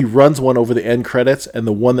then he runs one over the end credits, and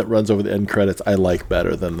the one that runs over the end credits I like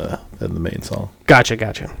better than the main song.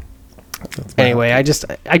 Gotcha. Anyway, I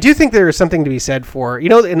do think there is something to be said for,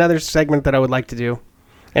 another segment that I would like to do,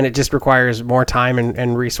 and it just requires more time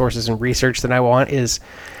and resources and research than I want, is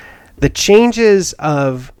the changes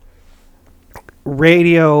of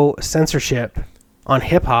radio censorship on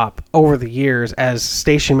hip hop over the years as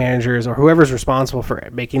station managers or whoever's responsible for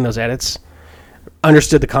making those edits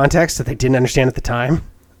understood the context that they didn't understand at the time.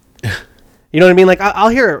 You know what I mean? Like, I'll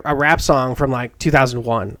hear a rap song from, like,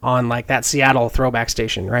 2001 on, like, that Seattle throwback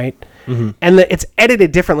station, right? Mm-hmm. And it's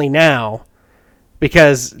edited differently now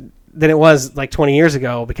than it was, like, 20 years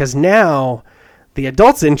ago, because now the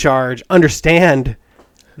adults in charge understand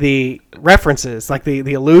the references, like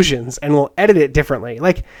the allusions, and will edit it differently.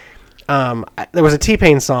 Like, there was a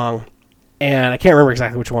T-Pain song, and I can't remember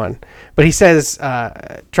exactly which one, but he says,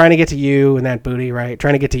 trying to get to you and that booty, right?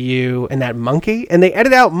 Trying to get to you and that monkey. And they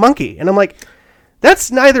edit out monkey. And I'm like, that's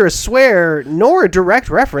neither a swear nor a direct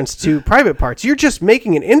reference to private parts. You're just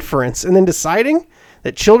making an inference and then deciding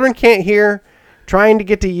that children can't hear trying to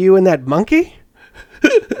get to you and that monkey?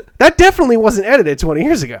 That definitely wasn't edited 20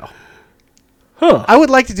 years ago. Huh. I would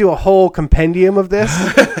like to do a whole compendium of this.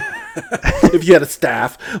 If you had a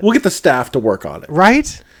staff, we'll get the staff to work on it.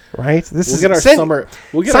 Right? We'll get our summer.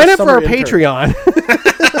 Sign up for our Patreon.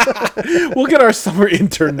 We'll get our summer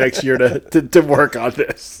intern next year to work on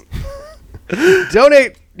this.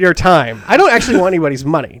 Donate your time. I don't actually want anybody's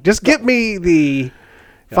money. Just get me the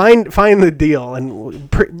find the deal, and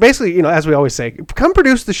basically, as we always say, come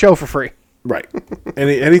produce the show for free. Right.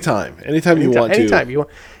 Anytime you want to. Anytime you want.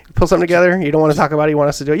 Pull something together. You don't want to talk about it. You want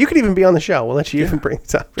us to do it. You could even be on the show. We'll let you even bring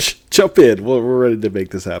it up. Jump in. We're ready to make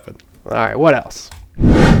this happen. All right. What else?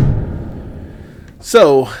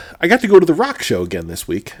 So I got to go to the rock show again this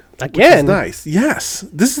week. Again? Which is nice. Yes.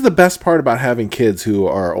 This is the best part about having kids who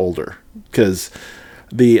are older, because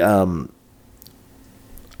I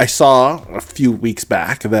saw a few weeks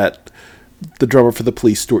back that the drummer for the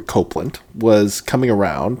Police, Stuart Copeland, was coming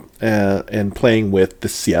around and playing with the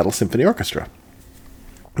Seattle Symphony Orchestra.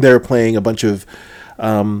 They're playing a bunch of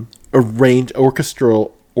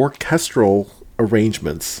orchestral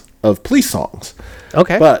arrangements of police songs.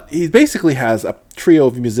 Okay. But he basically has a trio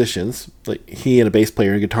of musicians, like he and a bass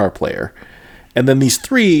player and a guitar player, and then these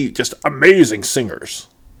three just amazing singers.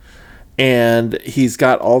 And he's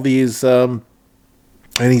got all these, and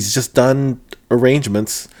he's just done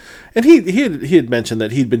arrangements. And he had mentioned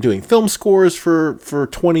that he'd been doing film scores for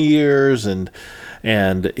 20 years, and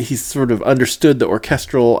he's sort of understood the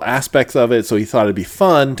orchestral aspects of it, so he thought it'd be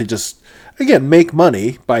fun to just, again, make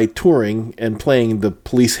money by touring and playing the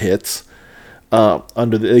police hits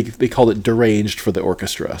under they called it Deranged for the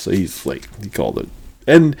orchestra. So he called it.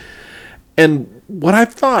 And what I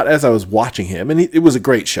thought as I was watching him, and it was a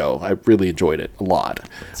great show, I really enjoyed it a lot.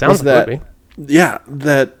 Sounds like it would be. Yeah,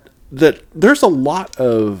 that there's a lot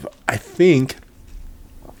of, I think,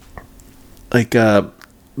 like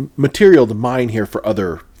material to mine here for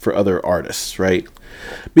other artists, right?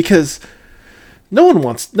 Because no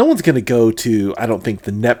one's going to go to, I don't think,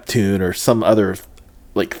 the Neptune or some other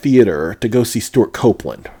like theater to go see Stuart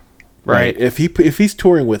Copeland, right? If he's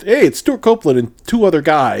touring with, hey, it's Stuart Copeland and two other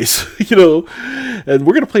guys, and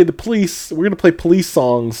we're going to play the police, we're going to play police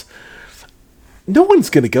songs. No one's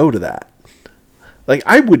going to go to that. Like,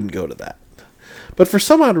 I wouldn't go to that. But for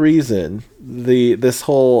some odd reason, this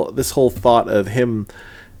whole thought of him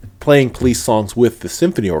playing police songs with the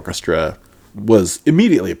symphony orchestra was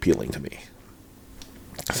immediately appealing to me.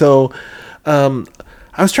 So,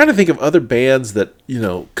 I was trying to think of other bands that,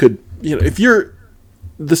 could, if you're,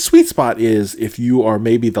 the sweet spot is if you are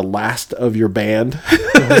maybe the last of your band,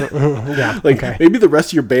 Yeah. like okay. maybe the rest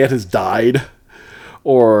of your band has died,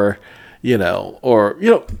 or, not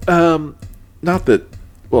that,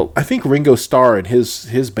 well, I think Ringo Starr and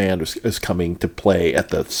his band is coming to play at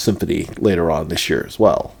the Symphony later on this year as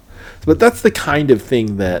well. But that's the kind of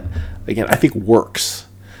thing that, again, I think works.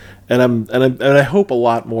 And I hope a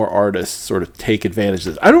lot more artists sort of take advantage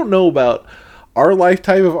of this. I don't know about our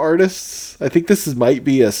lifetime of artists. I think this might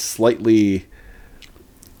be a slightly,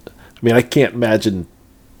 I mean, I can't imagine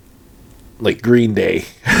like Green Day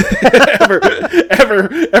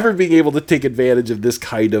ever being able to take advantage of this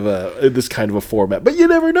kind of a format. But you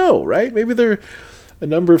never know, right? Maybe there are a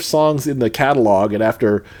number of songs in the catalog, and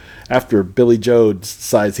after Billy Joe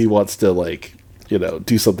decides he wants to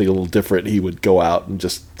do something a little different, he would go out and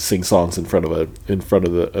just sing songs in front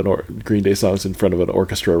of Green Day songs in front of an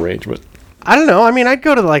orchestra arrangement. I don't know. I mean, I'd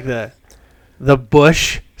go to like the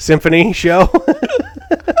Bush Symphony show.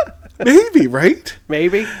 Maybe, right?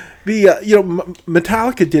 Maybe. The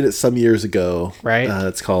Metallica did it some years ago. Right.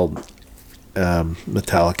 It's called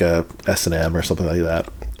Metallica S&M or something like that.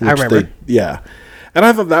 I remember. And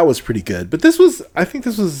I thought that was pretty good. But I think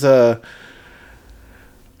this was I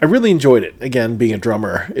really enjoyed it. Again, being a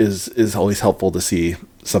drummer is always helpful to see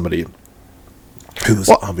somebody who's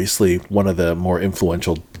obviously one of the more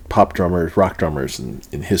influential pop drummers, rock drummers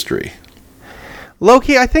in history.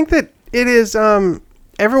 Low-key, I think that it is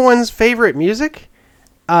everyone's favorite music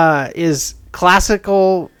is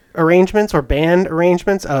classical arrangements or band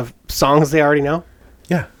arrangements of songs they already know.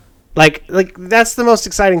 Yeah. Like that's the most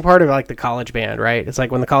exciting part of like the college band, right? It's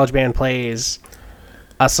like when the college band plays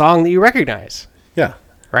a song that you recognize. Yeah.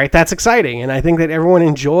 Right? That's exciting. And I think that everyone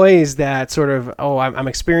enjoys that sort of, I'm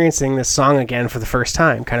experiencing this song again for the first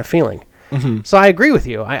time kind of feeling. Mm-hmm. So I agree with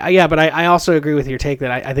you. But I also agree with your take that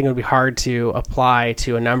I think it would be hard to apply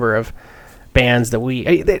to a number of bands that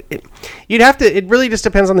it really just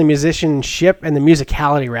depends on the musicianship and the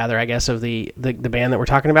musicality, rather, I guess, of the band that we're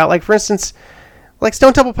talking about. Like, for instance, like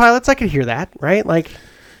Stone Temple Pilots, I could hear that, right? Like,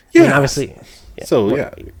 yeah. I mean, obviously. So,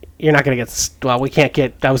 yeah. You're not going to get, we can't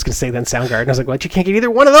get, I was going to say then Soundgarden. I was like, well, you can't get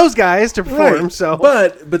either one of those guys to perform, right. so.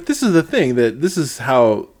 But this is the thing, that this is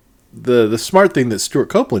how, the smart thing that Stuart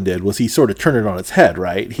Copeland did was he sort of turned it on its head,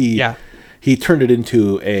 right? He turned it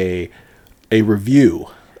into a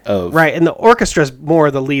review of. Right, and the orchestra's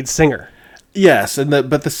more the lead singer. Yes,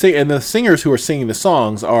 the singers who are singing the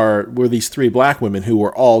songs were these three black women who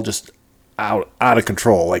were all just out of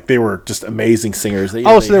control. Like, they were just amazing singers.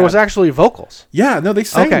 So there was actually vocals. Yeah, no, they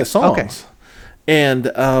sang the songs.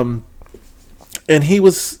 Okay. And he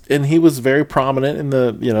was very prominent in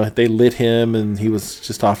the, they lit him, and he was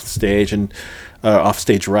just off the stage and off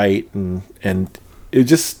stage right, and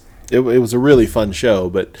it was a really fun show.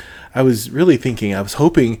 But I was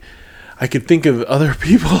hoping I could think of other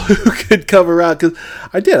people who could cover out, because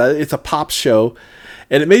I did. It's a pop show,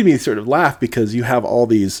 and it made me sort of laugh because you have all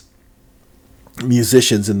these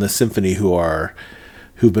musicians in the symphony who've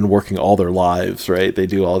been working all their lives, right? They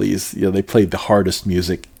do all these, they played the hardest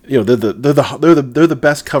music. They're the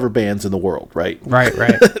best cover bands in the world, right? Right.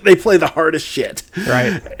 They play the hardest shit,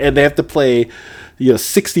 right? And they have to play,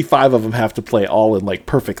 65 of them have to play all in like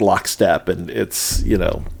perfect lockstep, and it's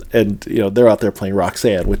they're out there playing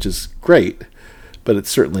Roxanne, which is great, but it's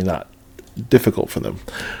certainly not difficult for them.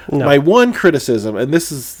 No. My one criticism, and this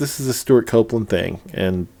is a Stuart Copeland thing,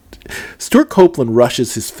 and Stuart Copeland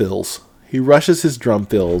rushes his fills. He rushes his drum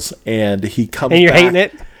fills, and he comes. And you're back, hating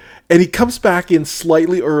it. And he comes back in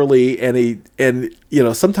slightly early, and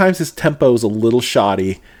sometimes his tempo is a little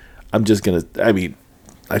shoddy. I've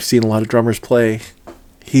seen a lot of drummers play.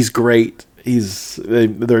 He's great.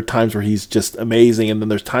 There are times where he's just amazing, and then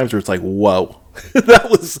there's times where it's like, whoa, that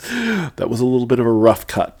was a little bit of a rough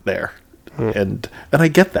cut there, and I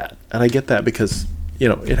get that, because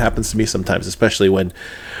it happens to me sometimes, especially when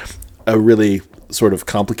a really sort of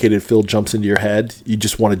complicated fill jumps into your head. You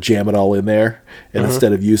just want to jam it all in there, and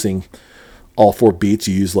instead of using all 4 beats,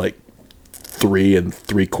 you use like 3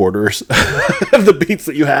 3/4 of the beats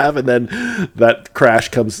that you have, and then that crash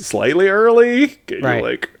comes slightly early. Right. You're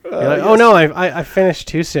like, yes. Oh no, I finished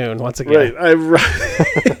too soon once again.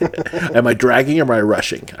 Right. Am I dragging or am I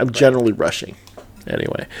rushing? I'm generally rushing.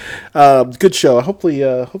 Anyway, good show. Hopefully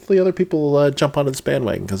other people jump onto this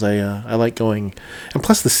bandwagon, because I like going, and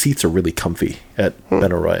plus the seats are really comfy at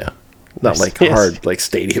Benaroya. Not like hard like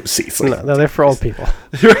stadium seats. Like, no, they're for old people.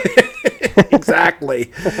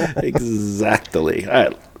 Exactly. All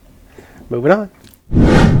right. Moving on.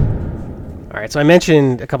 All right, so I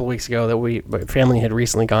mentioned a couple weeks ago that my family had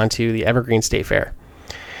recently gone to the Evergreen State Fair,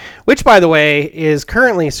 which, by the way, is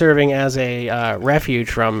currently serving as a refuge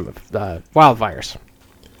from wildfires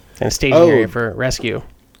and a staging area for rescue.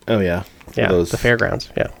 Oh, yeah. Yeah, the fairgrounds,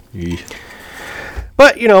 yeah. Yee.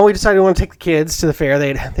 But, we decided we want to take the kids to the fair.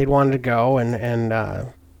 They'd wanted to go and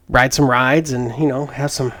ride some rides and,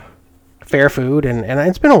 have some fair food. And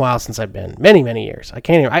it's been a while since I've been. Many, many years. I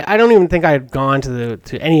don't even think I had gone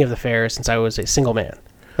to any of the fairs since I was a single man.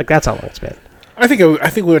 Like, that's how long it's been. I think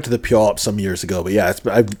we went to the Puyallup some years ago, but yeah,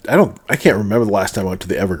 I can't remember the last time I went to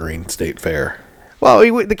the Evergreen State Fair. Well,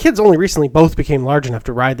 the kids only recently both became large enough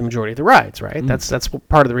to ride the majority of the rides, right? That's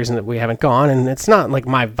part of the reason that we haven't gone, and it's not like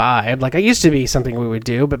my vibe. Like, I used to be something we would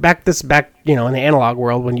do, but back in the analog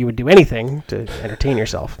world when you would do anything to entertain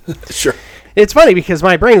yourself. Sure. It's funny because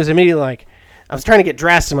my brain was immediately like, I was trying to get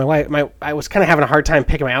dressed, and I was kind of having a hard time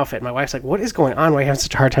picking my outfit. My wife's like, "What is going on? Why are you having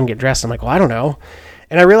such a hard time getting dressed?" I'm like, "Well, I don't know."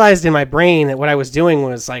 And I realized in my brain that what I was doing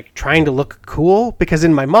was like trying to look cool, because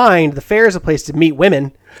in my mind, the fair is a place to meet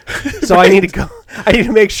women. So I need to go. I need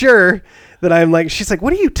to make sure that I'm like. She's like,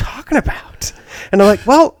 "What are you talking about?" And I'm like,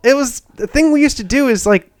 "Well, it was the thing we used to do. Is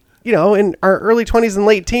like, in our early 20s and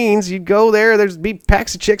late teens, you'd go there. There'd be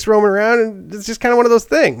packs of chicks roaming around, and it's just kind of one of those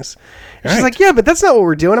things." And she's like, "Yeah, but that's not what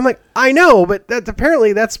we're doing." I'm like, "I know, but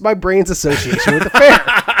apparently that's my brain's association with the fair."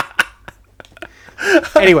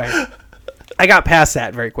 Anyway, I got past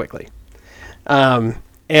that very quickly.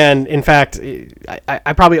 And in fact,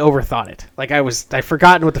 I probably overthought it. Like, I'd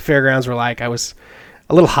forgotten what the fairgrounds were like. I was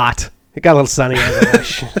a little hot. It got a little sunny. I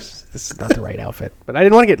was like, this is not the right outfit. But I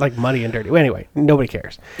didn't want to get like muddy and dirty. Well, anyway, nobody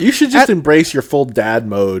cares. You should just embrace your full dad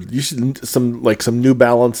mode. You should some New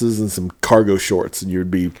Balances and some cargo shorts, and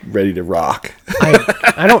you'd be ready to rock.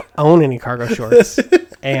 I don't own any cargo shorts,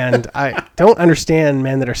 and I don't understand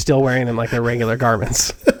men that are still wearing them like they're regular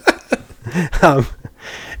garments.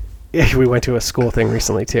 Yeah, we went to a school thing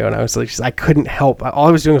recently too, and I was like, I couldn't help. All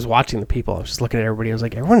I was doing was watching the people. I was just looking at everybody. I was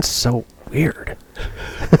like, everyone's so weird,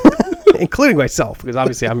 including myself, because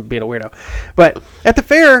obviously I'm being a weirdo. But at the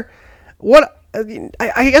fair,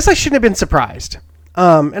 I guess I shouldn't have been surprised.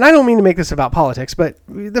 And I don't mean to make this about politics, but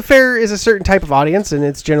the fair is a certain type of audience, and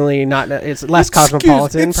it's generally not. It's less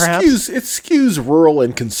cosmopolitan, perhaps. It skews rural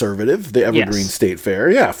and conservative. The Evergreen State Fair,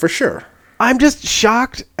 yeah, for sure. I'm just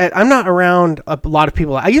shocked I'm not around a lot of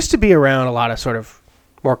people. I used to be around a lot of sort of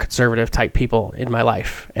more conservative type people in my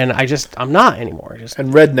life, and I'm not anymore.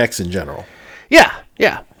 And rednecks in general. Yeah.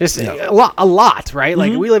 A lot, right? Mm-hmm.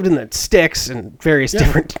 Like, we lived in the sticks and various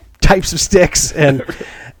different types of sticks, and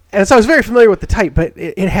so I was very familiar with the type, but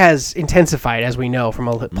it has intensified, as we know, from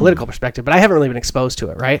a political perspective, but I haven't really been exposed to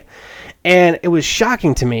it, right? And it was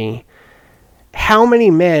shocking to me how many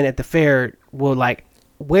men at the fair will, like,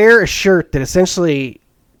 wear a shirt that essentially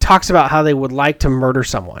talks about how they would like to murder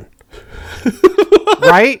someone.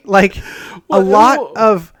 Right? Like, a lot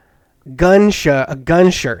of gun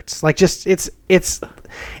shirts. Like, just it's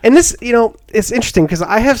and this, it's interesting because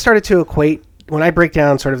I have started to equate, when I break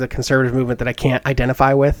down sort of the conservative movement that I can't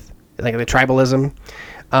identify with, like the tribalism.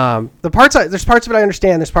 There's parts of it I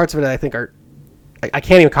understand. There's parts of it that I think I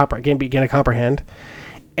can't even begin to comprehend.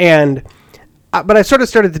 But I sort of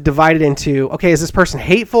started to divide it into, okay, is this person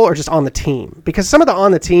hateful or just on the team? Because some of the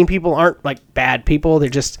on the team people aren't like bad people. They're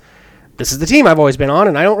just, this is the team I've always been on,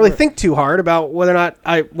 and I don't really think too hard about whether or not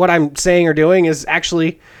what I'm saying or doing is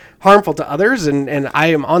actually harmful to others, and I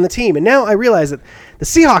am on the team. And now I realize that the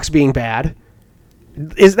Seahawks being bad,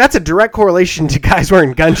 that's a direct correlation to guys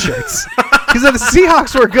wearing gun shirts. Because if the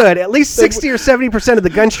Seahawks were good, at least 60 or 70% of the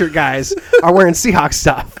gun shirt guys are wearing Seahawks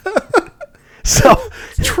stuff. So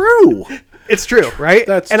true. It's true, right?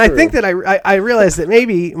 That's and true. I think that I realized that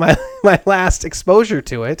maybe my last exposure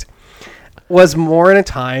to it was more in a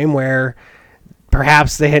time where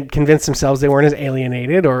perhaps they had convinced themselves they weren't as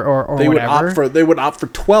alienated or they whatever. They would opt for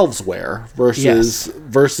 12s wear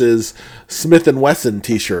versus Smith and Wesson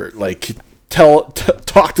t-shirt. Like,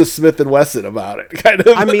 talk to Smith and Wesson about it, kind of.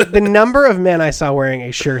 I mean, the number of men I saw wearing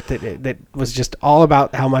a shirt that was just all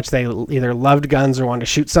about how much they either loved guns or wanted to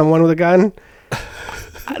shoot someone with a gun.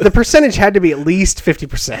 The percentage had to be at least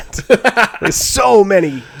 50%. There's so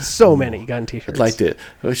many gun t-shirts. Like it.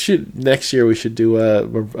 Next year we should do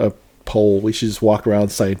a poll. We should just walk around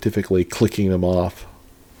scientifically clicking them off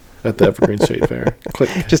at the Evergreen State Fair.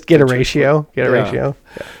 Just get a ratio. Ratio.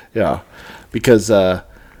 Yeah, because I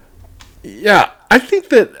think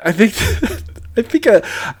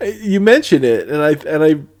you mentioned it,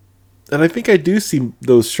 and I think I do see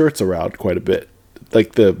those shirts around quite a bit,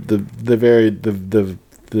 like the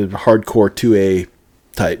hardcore 2A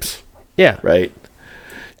types. Yeah. Right.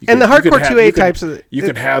 And the hardcore could have- 2A you could- types of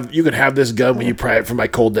you could have this gun when you pry it from my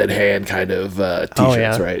cold dead hand kind of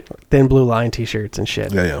t-shirts, right? Thin blue line T-shirts and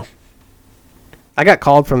shit. Yeah. I got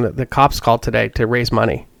called from the cops called today to raise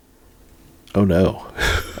money. Oh no.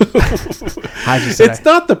 How'd you say? It's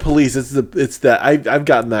not the police. It's that I've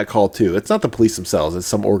gotten that call too. It's not the police themselves. It's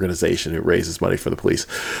some organization who raises money for the police.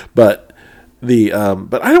 But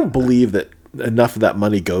but I don't believe that enough of that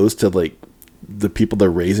money goes to like the people they're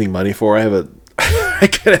raising money for. I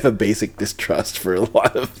kind of have a basic distrust for a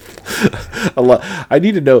lot. I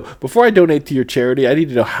need to know before I donate to your charity. I need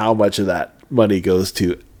to know how much of that money goes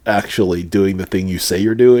to actually doing the thing you say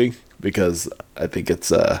you're doing, because I think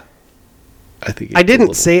it's I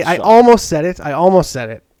didn't say. I almost said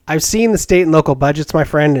it. I've seen the state and local budgets, my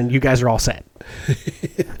friend, and you guys are all set.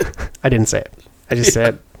 I didn't say it. I just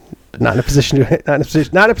said not in a position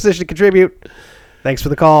to contribute. Thanks for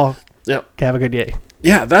the call. Yep. Have a good day.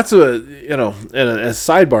 Yeah, that's and a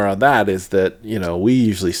sidebar on that is that, we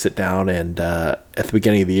usually sit down and at the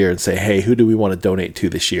beginning of the year and say, hey, who do we want to donate to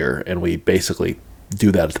this year? And we basically do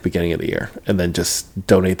that at the beginning of the year and then just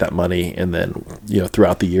donate that money. And then,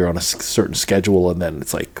 throughout the year on a certain schedule. And then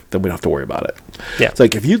it's like, then we don't have to worry about it. Yeah. It's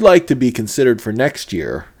like, if you'd like to be considered for next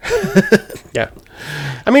year. Yeah.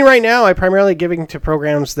 I mean, right now, I'm primarily giving to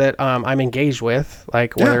programs that I'm engaged with,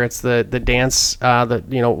 like whether it's the dance,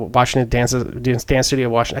 Washington Dance Studio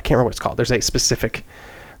of Washington. I can't remember what it's called. There's a specific,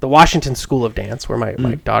 the Washington School of Dance, where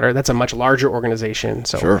my daughter. That's a much larger organization.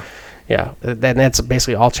 So, Sure. Yeah, then that's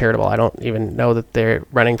basically all charitable. I don't even know that they're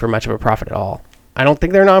running for much of a profit at all. I don't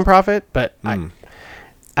think they're nonprofit, but I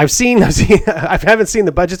haven't seen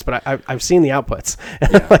the budgets, but I've seen the outputs.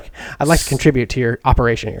 Yeah. I'd like to contribute to your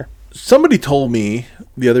operation here. Somebody told me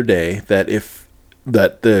the other day that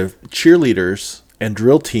that the cheerleaders and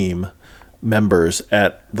drill team members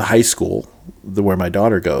at the high school where my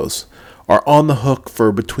daughter goes are on the hook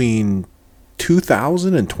for between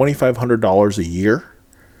 $2,000 and $2,500 a year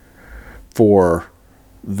for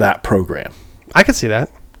that program. I could see that.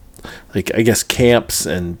 Like, I guess camps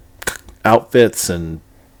and outfits and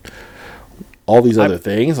all these other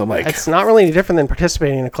things. I'm like, it's not really any different than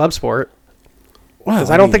participating in a club sport.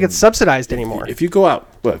 Well, I don't think it's subsidized anymore. If you go out,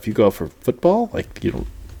 for football, I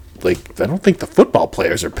don't think the football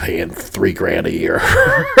players are paying $3,000 a year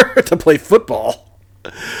to play football.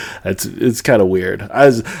 It's kind of weird. I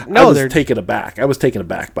was taken aback. I was taken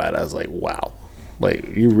aback by it. I was like, wow,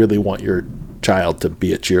 like, you really want your child to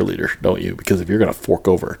be a cheerleader, don't you? Because if you're going to fork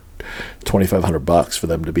over $2,500 for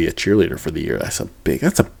them to be a cheerleader for the year, that's a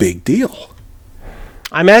big deal.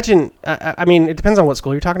 I imagine. I mean, it depends on what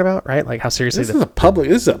school you're talking about, right? Like how seriously. This is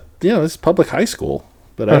public high school,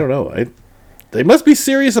 but I don't know. They must be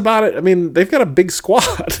serious about it. I mean, they've got a big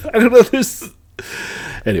squad. I don't know.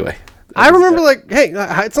 Anyway, I remember hey,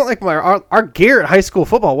 it's not like our gear at high school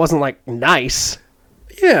football wasn't like nice.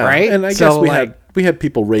 Yeah, right. And I guess we had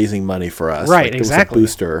people raising money for us. Right, like, exactly. There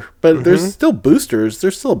was a booster, but there's still boosters.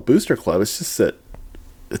 There's still a booster club. It's just that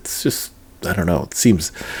I don't know. It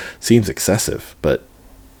seems excessive, but.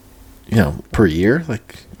 Per year,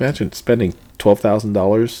 like, imagine spending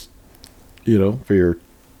 $12,000, for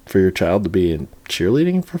your child to be in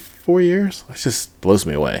cheerleading for 4 years. It just blows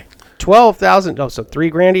me away. 12,000. Oh, so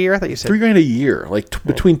 $3,000 a year. I thought you said $3,000 a year, like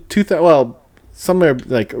between 2,000. Well, somewhere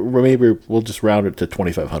like maybe we'll just round it to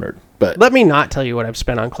 2,500. But let me not tell you what I've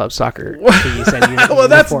spent on club soccer. Well,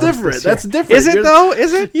 that's different. That's different. Is it though?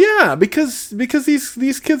 Is it? Yeah, because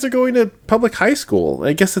these kids are going to public high school.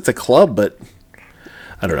 I guess it's a club, but.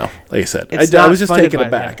 I don't know. Like I said, I was just taken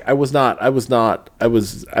aback. I was caught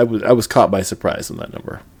by surprise on that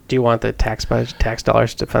number. Do you want the tax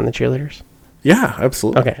dollars to fund the cheerleaders? Yeah,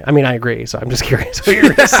 absolutely. Okay. I mean, I agree. So I'm just curious what you're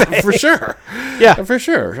going to say. For sure. Yeah, for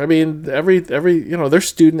sure. I mean, they're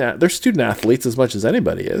student athletes as much as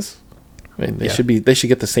anybody is. I mean, they should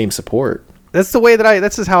get the same support. That's the way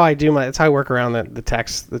that's how I work around the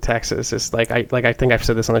taxes. It's like I think I've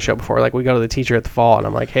said this on the show before. Like, we go to the teacher at the fall and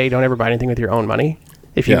I'm like, hey, don't ever buy anything with your own money.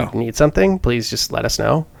 If you need something, please just let us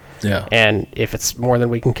know. Yeah. And if it's more than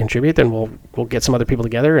we can contribute, then we'll get some other people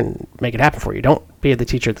together and make it happen for you. Don't be the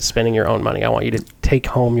teacher that's spending your own money. I want you to take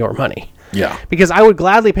home your money. Yeah. Because I would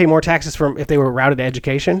gladly pay more taxes if they were routed to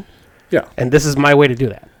education. Yeah. And this is my way to do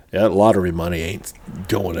that. Yeah, lottery money ain't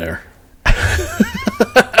going there.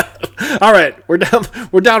 All right, we're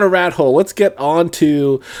down a rat hole. Let's get on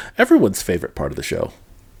to everyone's favorite part of the show.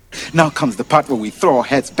 Now comes the part where we throw our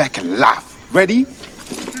heads back and laugh. Ready?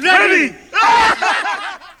 Ready!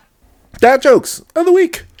 Dad jokes of the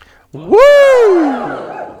week. Woo!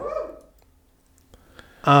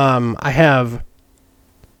 I have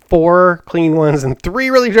 4 clean ones and 3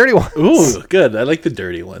 really dirty ones. Ooh, good. I like the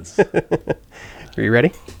dirty ones. Are you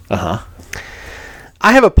ready? Uh-huh.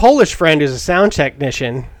 I have a Polish friend who's a sound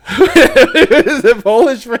technician. Is it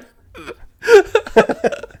Polish friend?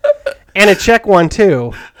 And a Czech one,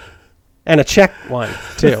 too. And a Czech one,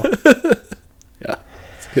 too. Yeah.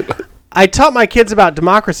 That's a good one. I taught my kids about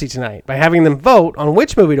democracy tonight by having them vote on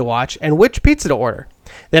which movie to watch and which pizza to order.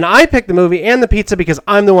 Then I pick the movie and the pizza because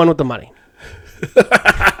I'm the one with the money.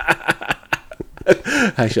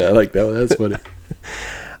 Actually, I like that one. That's funny.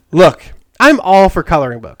 Look, I'm all for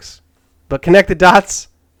coloring books. But connect the dots,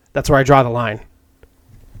 that's where I draw the line.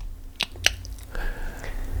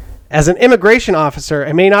 As an immigration officer,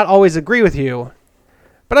 I may not always agree with you,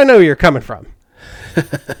 but I know where you're coming from.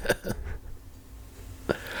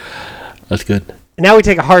 That's good. And now we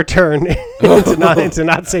take a hard turn into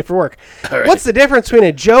not safe for work. Right. What's the difference between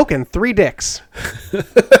a joke and 3 dicks?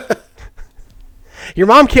 Your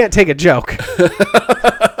mom can't take a joke.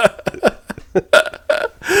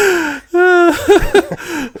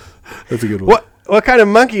 That's a good one. What kind of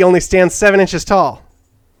monkey only stands 7 inches tall?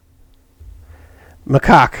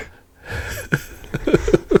 Macaque.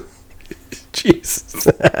 Jesus.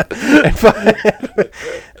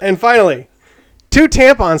 And finally, 2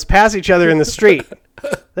 tampons pass each other in the street.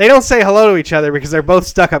 They don't say hello to each other because they're both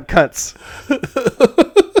stuck-up cunts.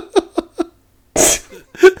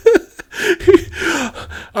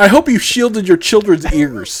 I hope you shielded your children's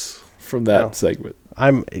ears from that segment.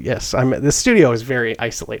 The studio is very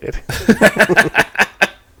isolated.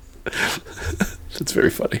 That's very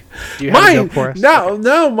funny. Do you have a joke for us?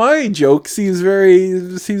 No, my joke seems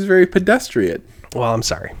very pedestrian. Well, I'm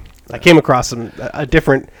sorry. I came across a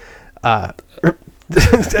different a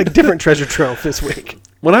different treasure trove this week.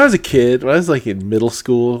 When I was a kid, when I was like in middle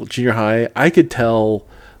school, junior high, I could tell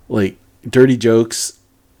like dirty jokes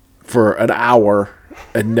for an hour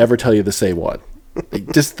and never tell you the same one.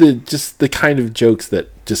 Like, just the kind of jokes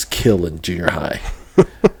that just kill in junior high.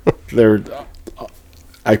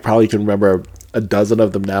 I probably can remember a dozen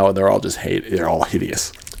of them now, and they're all they're all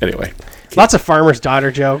hideous. Anyway, lots of farmer's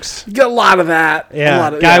daughter jokes. you got a lot of that.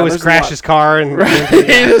 Yeah, guy was crashed his car and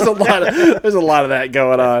there's a lot of that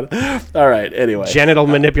going on. All right. Anyway, genital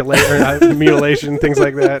mutilation, things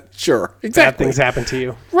like that. Sure, Bad exactly. things happen to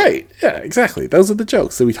you. Right. Yeah, exactly. Those are the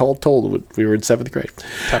jokes that we told when we were in 7th grade.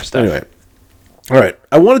 Tough stuff. Anyway. All right.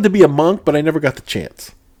 I wanted to be a monk, but I never got the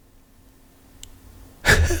chance.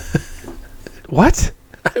 What?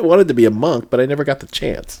 I wanted to be a monk, but I never got the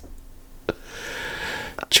chance.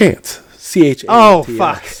 Chance. C-H-A-N-T-S. Oh,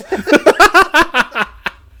 fuck.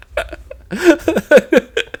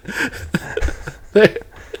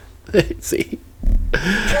 See?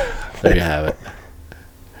 There you have it.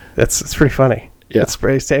 That's pretty funny. Yeah.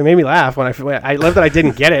 It made me laugh when I love that I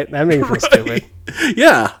didn't get it. That made me feel stupid.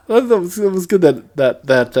 Yeah. It was good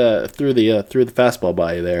that threw the fastball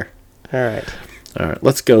by you there. All right. All right.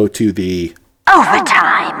 Let's go to the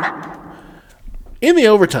Overtime. In the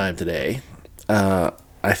overtime today, I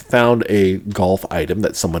found a golf item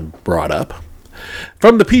that someone brought up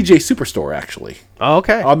from the PJ Superstore, actually. Oh,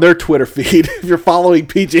 okay. On their Twitter feed. If you're following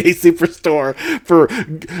PJ Superstore for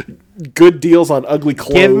good deals on ugly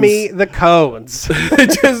clothes. Give me the codes.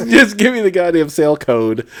 just give me the goddamn sale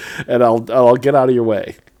code, and I'll get out of your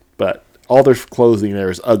way. But all their clothing there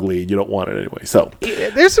is ugly, and you don't want it anyway. So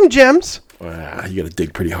There's some gems. you got to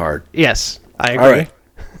dig pretty hard. Yes, I agree. All right.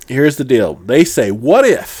 Here's the deal. They say, what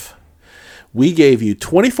if we gave you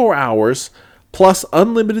 24 hours plus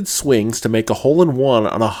unlimited swings to make a hole-in-one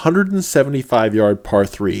on a 175-yard par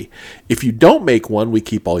 3? If you don't make one, we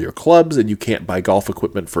keep all your clubs, and you can't buy golf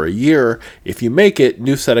equipment for a year. If you make it,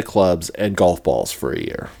 new set of clubs and golf balls for a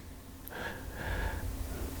year.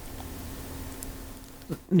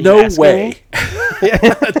 No way.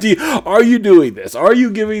 Are you doing this? Are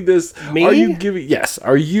you giving this? Me? Are you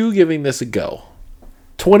giving this a go?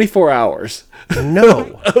 24 hours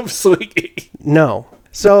No. of swinging. No.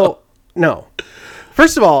 So, no.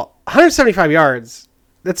 First of all, 175 yards,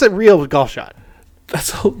 that's a real golf shot.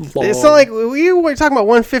 That's a long. It's not like we were talking about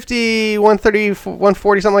 150, 130,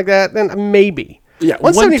 140, something like that. Then maybe. Yeah,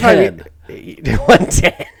 175.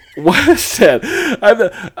 110. 110.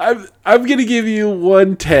 I'm gonna give you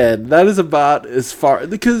 110. That is about as far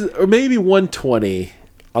or maybe 120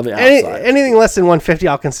 on the outside. Anything less than 150,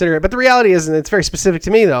 I'll consider it. But the reality is, and it's very specific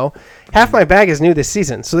to me though, half my bag is new this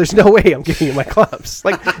season, so there's no way I'm giving you my clubs.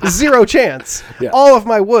 Like zero chance. Yeah. All of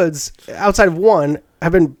my woods outside of one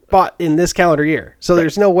have been bought in this calendar year, so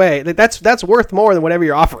there's no way that's worth more than whatever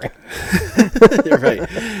you're offering. You're right.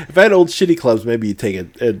 If I had old shitty clubs, maybe you'd take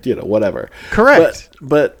it, whatever. Correct.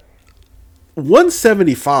 But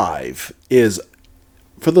 175 is,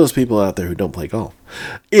 for those people out there who don't play golf,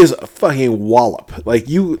 is a fucking wallop.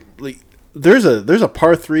 there's a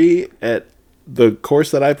par 3 at the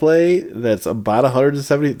course that I play that's about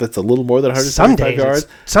 170. That's a little more than 175 yards.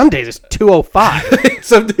 Some days it's 205.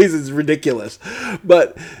 Some days it's ridiculous,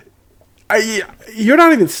 but you're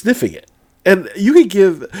not even sniffing it. And you can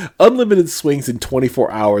give unlimited swings in 24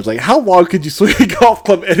 hours. Like, how long could you swing a golf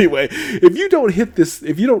club anyway? If you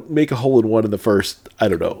don't make a hole-in-one in the first, I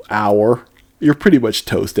don't know, hour, you're pretty much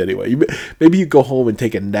toast anyway. Maybe you go home and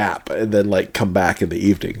take a nap and then, like, come back in the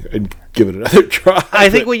evening and give it another try. I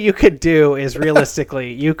think what you could do is,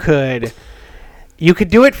 realistically, you could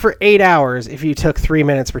do it for 8 hours if you took 3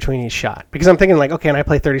 minutes between each shot. Because I'm thinking, like, okay, can I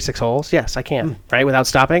play 36 holes? Yes, I can, right, without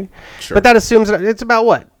stopping? Sure. But that assumes it's about,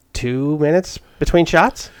 what, 2 minutes between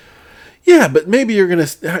shots? Yeah, but maybe you're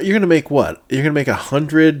gonna make what? You're gonna make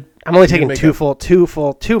 100. I'm only taking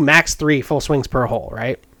two max 3 full swings per hole,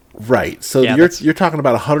 right? Right. So Yeah, you're talking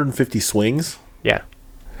about 150 swings. Yeah.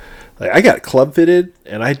 Like, I got club fitted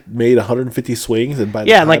and I made 150 swings, and by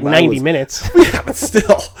the time like 90 was, minutes. Yeah, but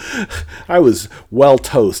still, I was well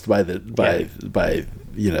toast by that.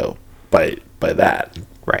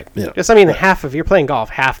 Right. Yeah. Just, I mean, you're playing golf,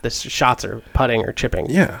 half the shots are putting or chipping.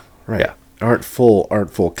 Yeah. Right. Yeah. Aren't full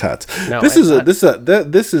cuts. No, this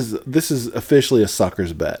is officially a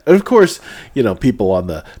sucker's bet. And of course, all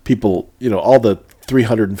the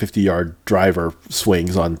 350-yard driver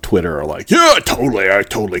swings on Twitter are like, yeah, I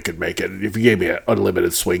totally could make it. If you gave me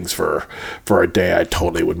unlimited swings for a day, I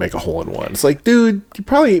totally would make a hole-in-one. It's like, dude, you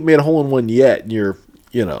probably ain't made a hole-in-one yet, and you've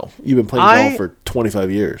been playing golf for 25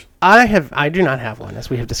 years. I do not have one, as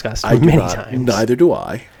we have discussed many times. Neither do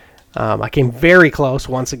I. I came very close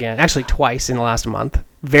once again, actually twice in the last month.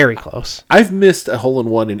 Very close. I've missed a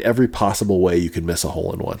hole-in-one in every possible way you can miss a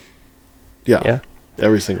hole-in-one. Yeah.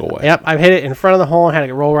 Every single way. Yep, I've hit it in front of the hole and had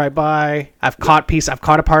it roll right by. I've caught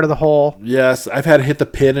a part of the hole. Yes, I've had to hit the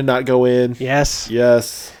pin and not go in. Yes.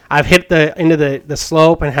 I've hit into the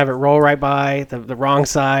slope and have it roll right by the wrong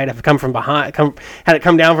side. I've come from behind, had it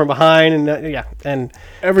come down from behind, and and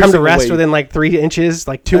every come to rest way, within like 3 inches,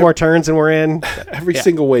 like 2 more turns and we're in. Every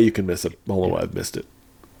single way you can miss a hole-in-one, I've missed it.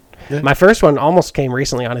 Yeah. My first one almost came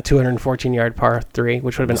recently on a 214-yard par 3,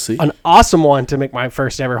 which would have been We'll an awesome one to make my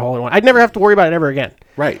first ever hole-in-one. I'd never have to worry about it ever again.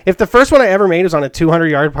 Right. If the first one I ever made was on a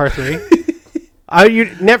 200-yard par 3,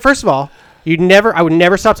 first of all, I would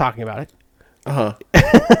never stop talking about it. Uh-huh.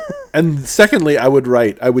 And secondly, I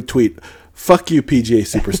would tweet, "Fuck you, PGA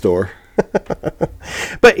Superstore."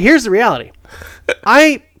 But here's the reality.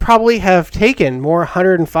 I probably have taken more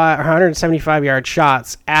 105 or 175-yard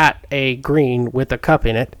shots at a green with a cup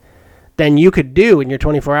in it than you could do in your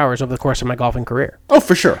 24 hours over the course of my golfing career. Oh,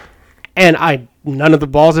 for sure. And none of the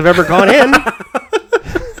balls have ever gone in.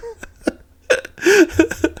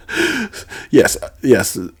 Yes.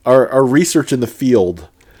 Our research in the field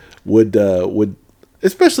would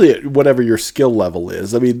especially at whatever your skill level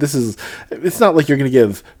is. I mean, it's not like you're going to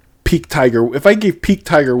give peak Tiger. If I gave peak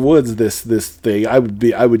Tiger Woods this thing, I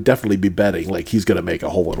would definitely be betting like he's going to make a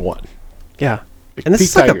hole-in-one. Yeah. And this peak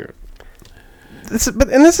is like Tiger.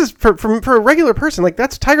 this is for a regular person, like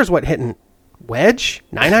that's Tiger's hitting wedge,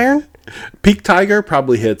 9-iron? Peak Tiger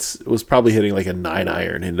was probably hitting like a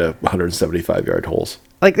 9-iron into 175-yard holes.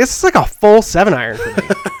 Like this is like a full 7-iron for me.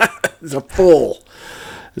 It's a full.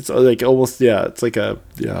 It's like almost, yeah. It's like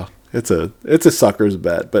it's a sucker's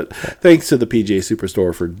bet. But thanks to the PGA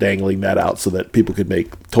Superstore for dangling that out so that people could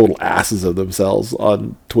make total asses of themselves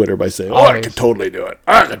on Twitter by saying, "Oh, I can totally do it.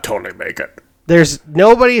 I can totally make it." There's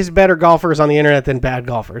nobody's better golfers on the internet than bad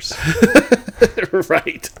golfers.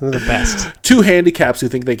 Right. They're the best. 2 handicaps who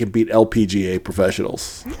think they can beat LPGA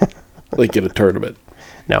professionals, like in a tournament.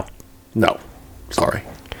 No. Sorry.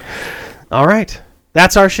 All right.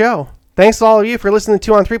 That's our show. Thanks to all of you for listening to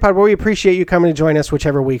 2 on 3 Pod, where we appreciate you coming to join us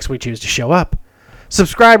whichever weeks we choose to show up.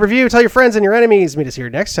 Subscribe, review, tell your friends and your enemies. Meet us here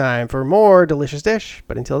next time for more Delicious Dish.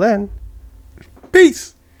 But until then,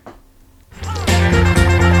 peace.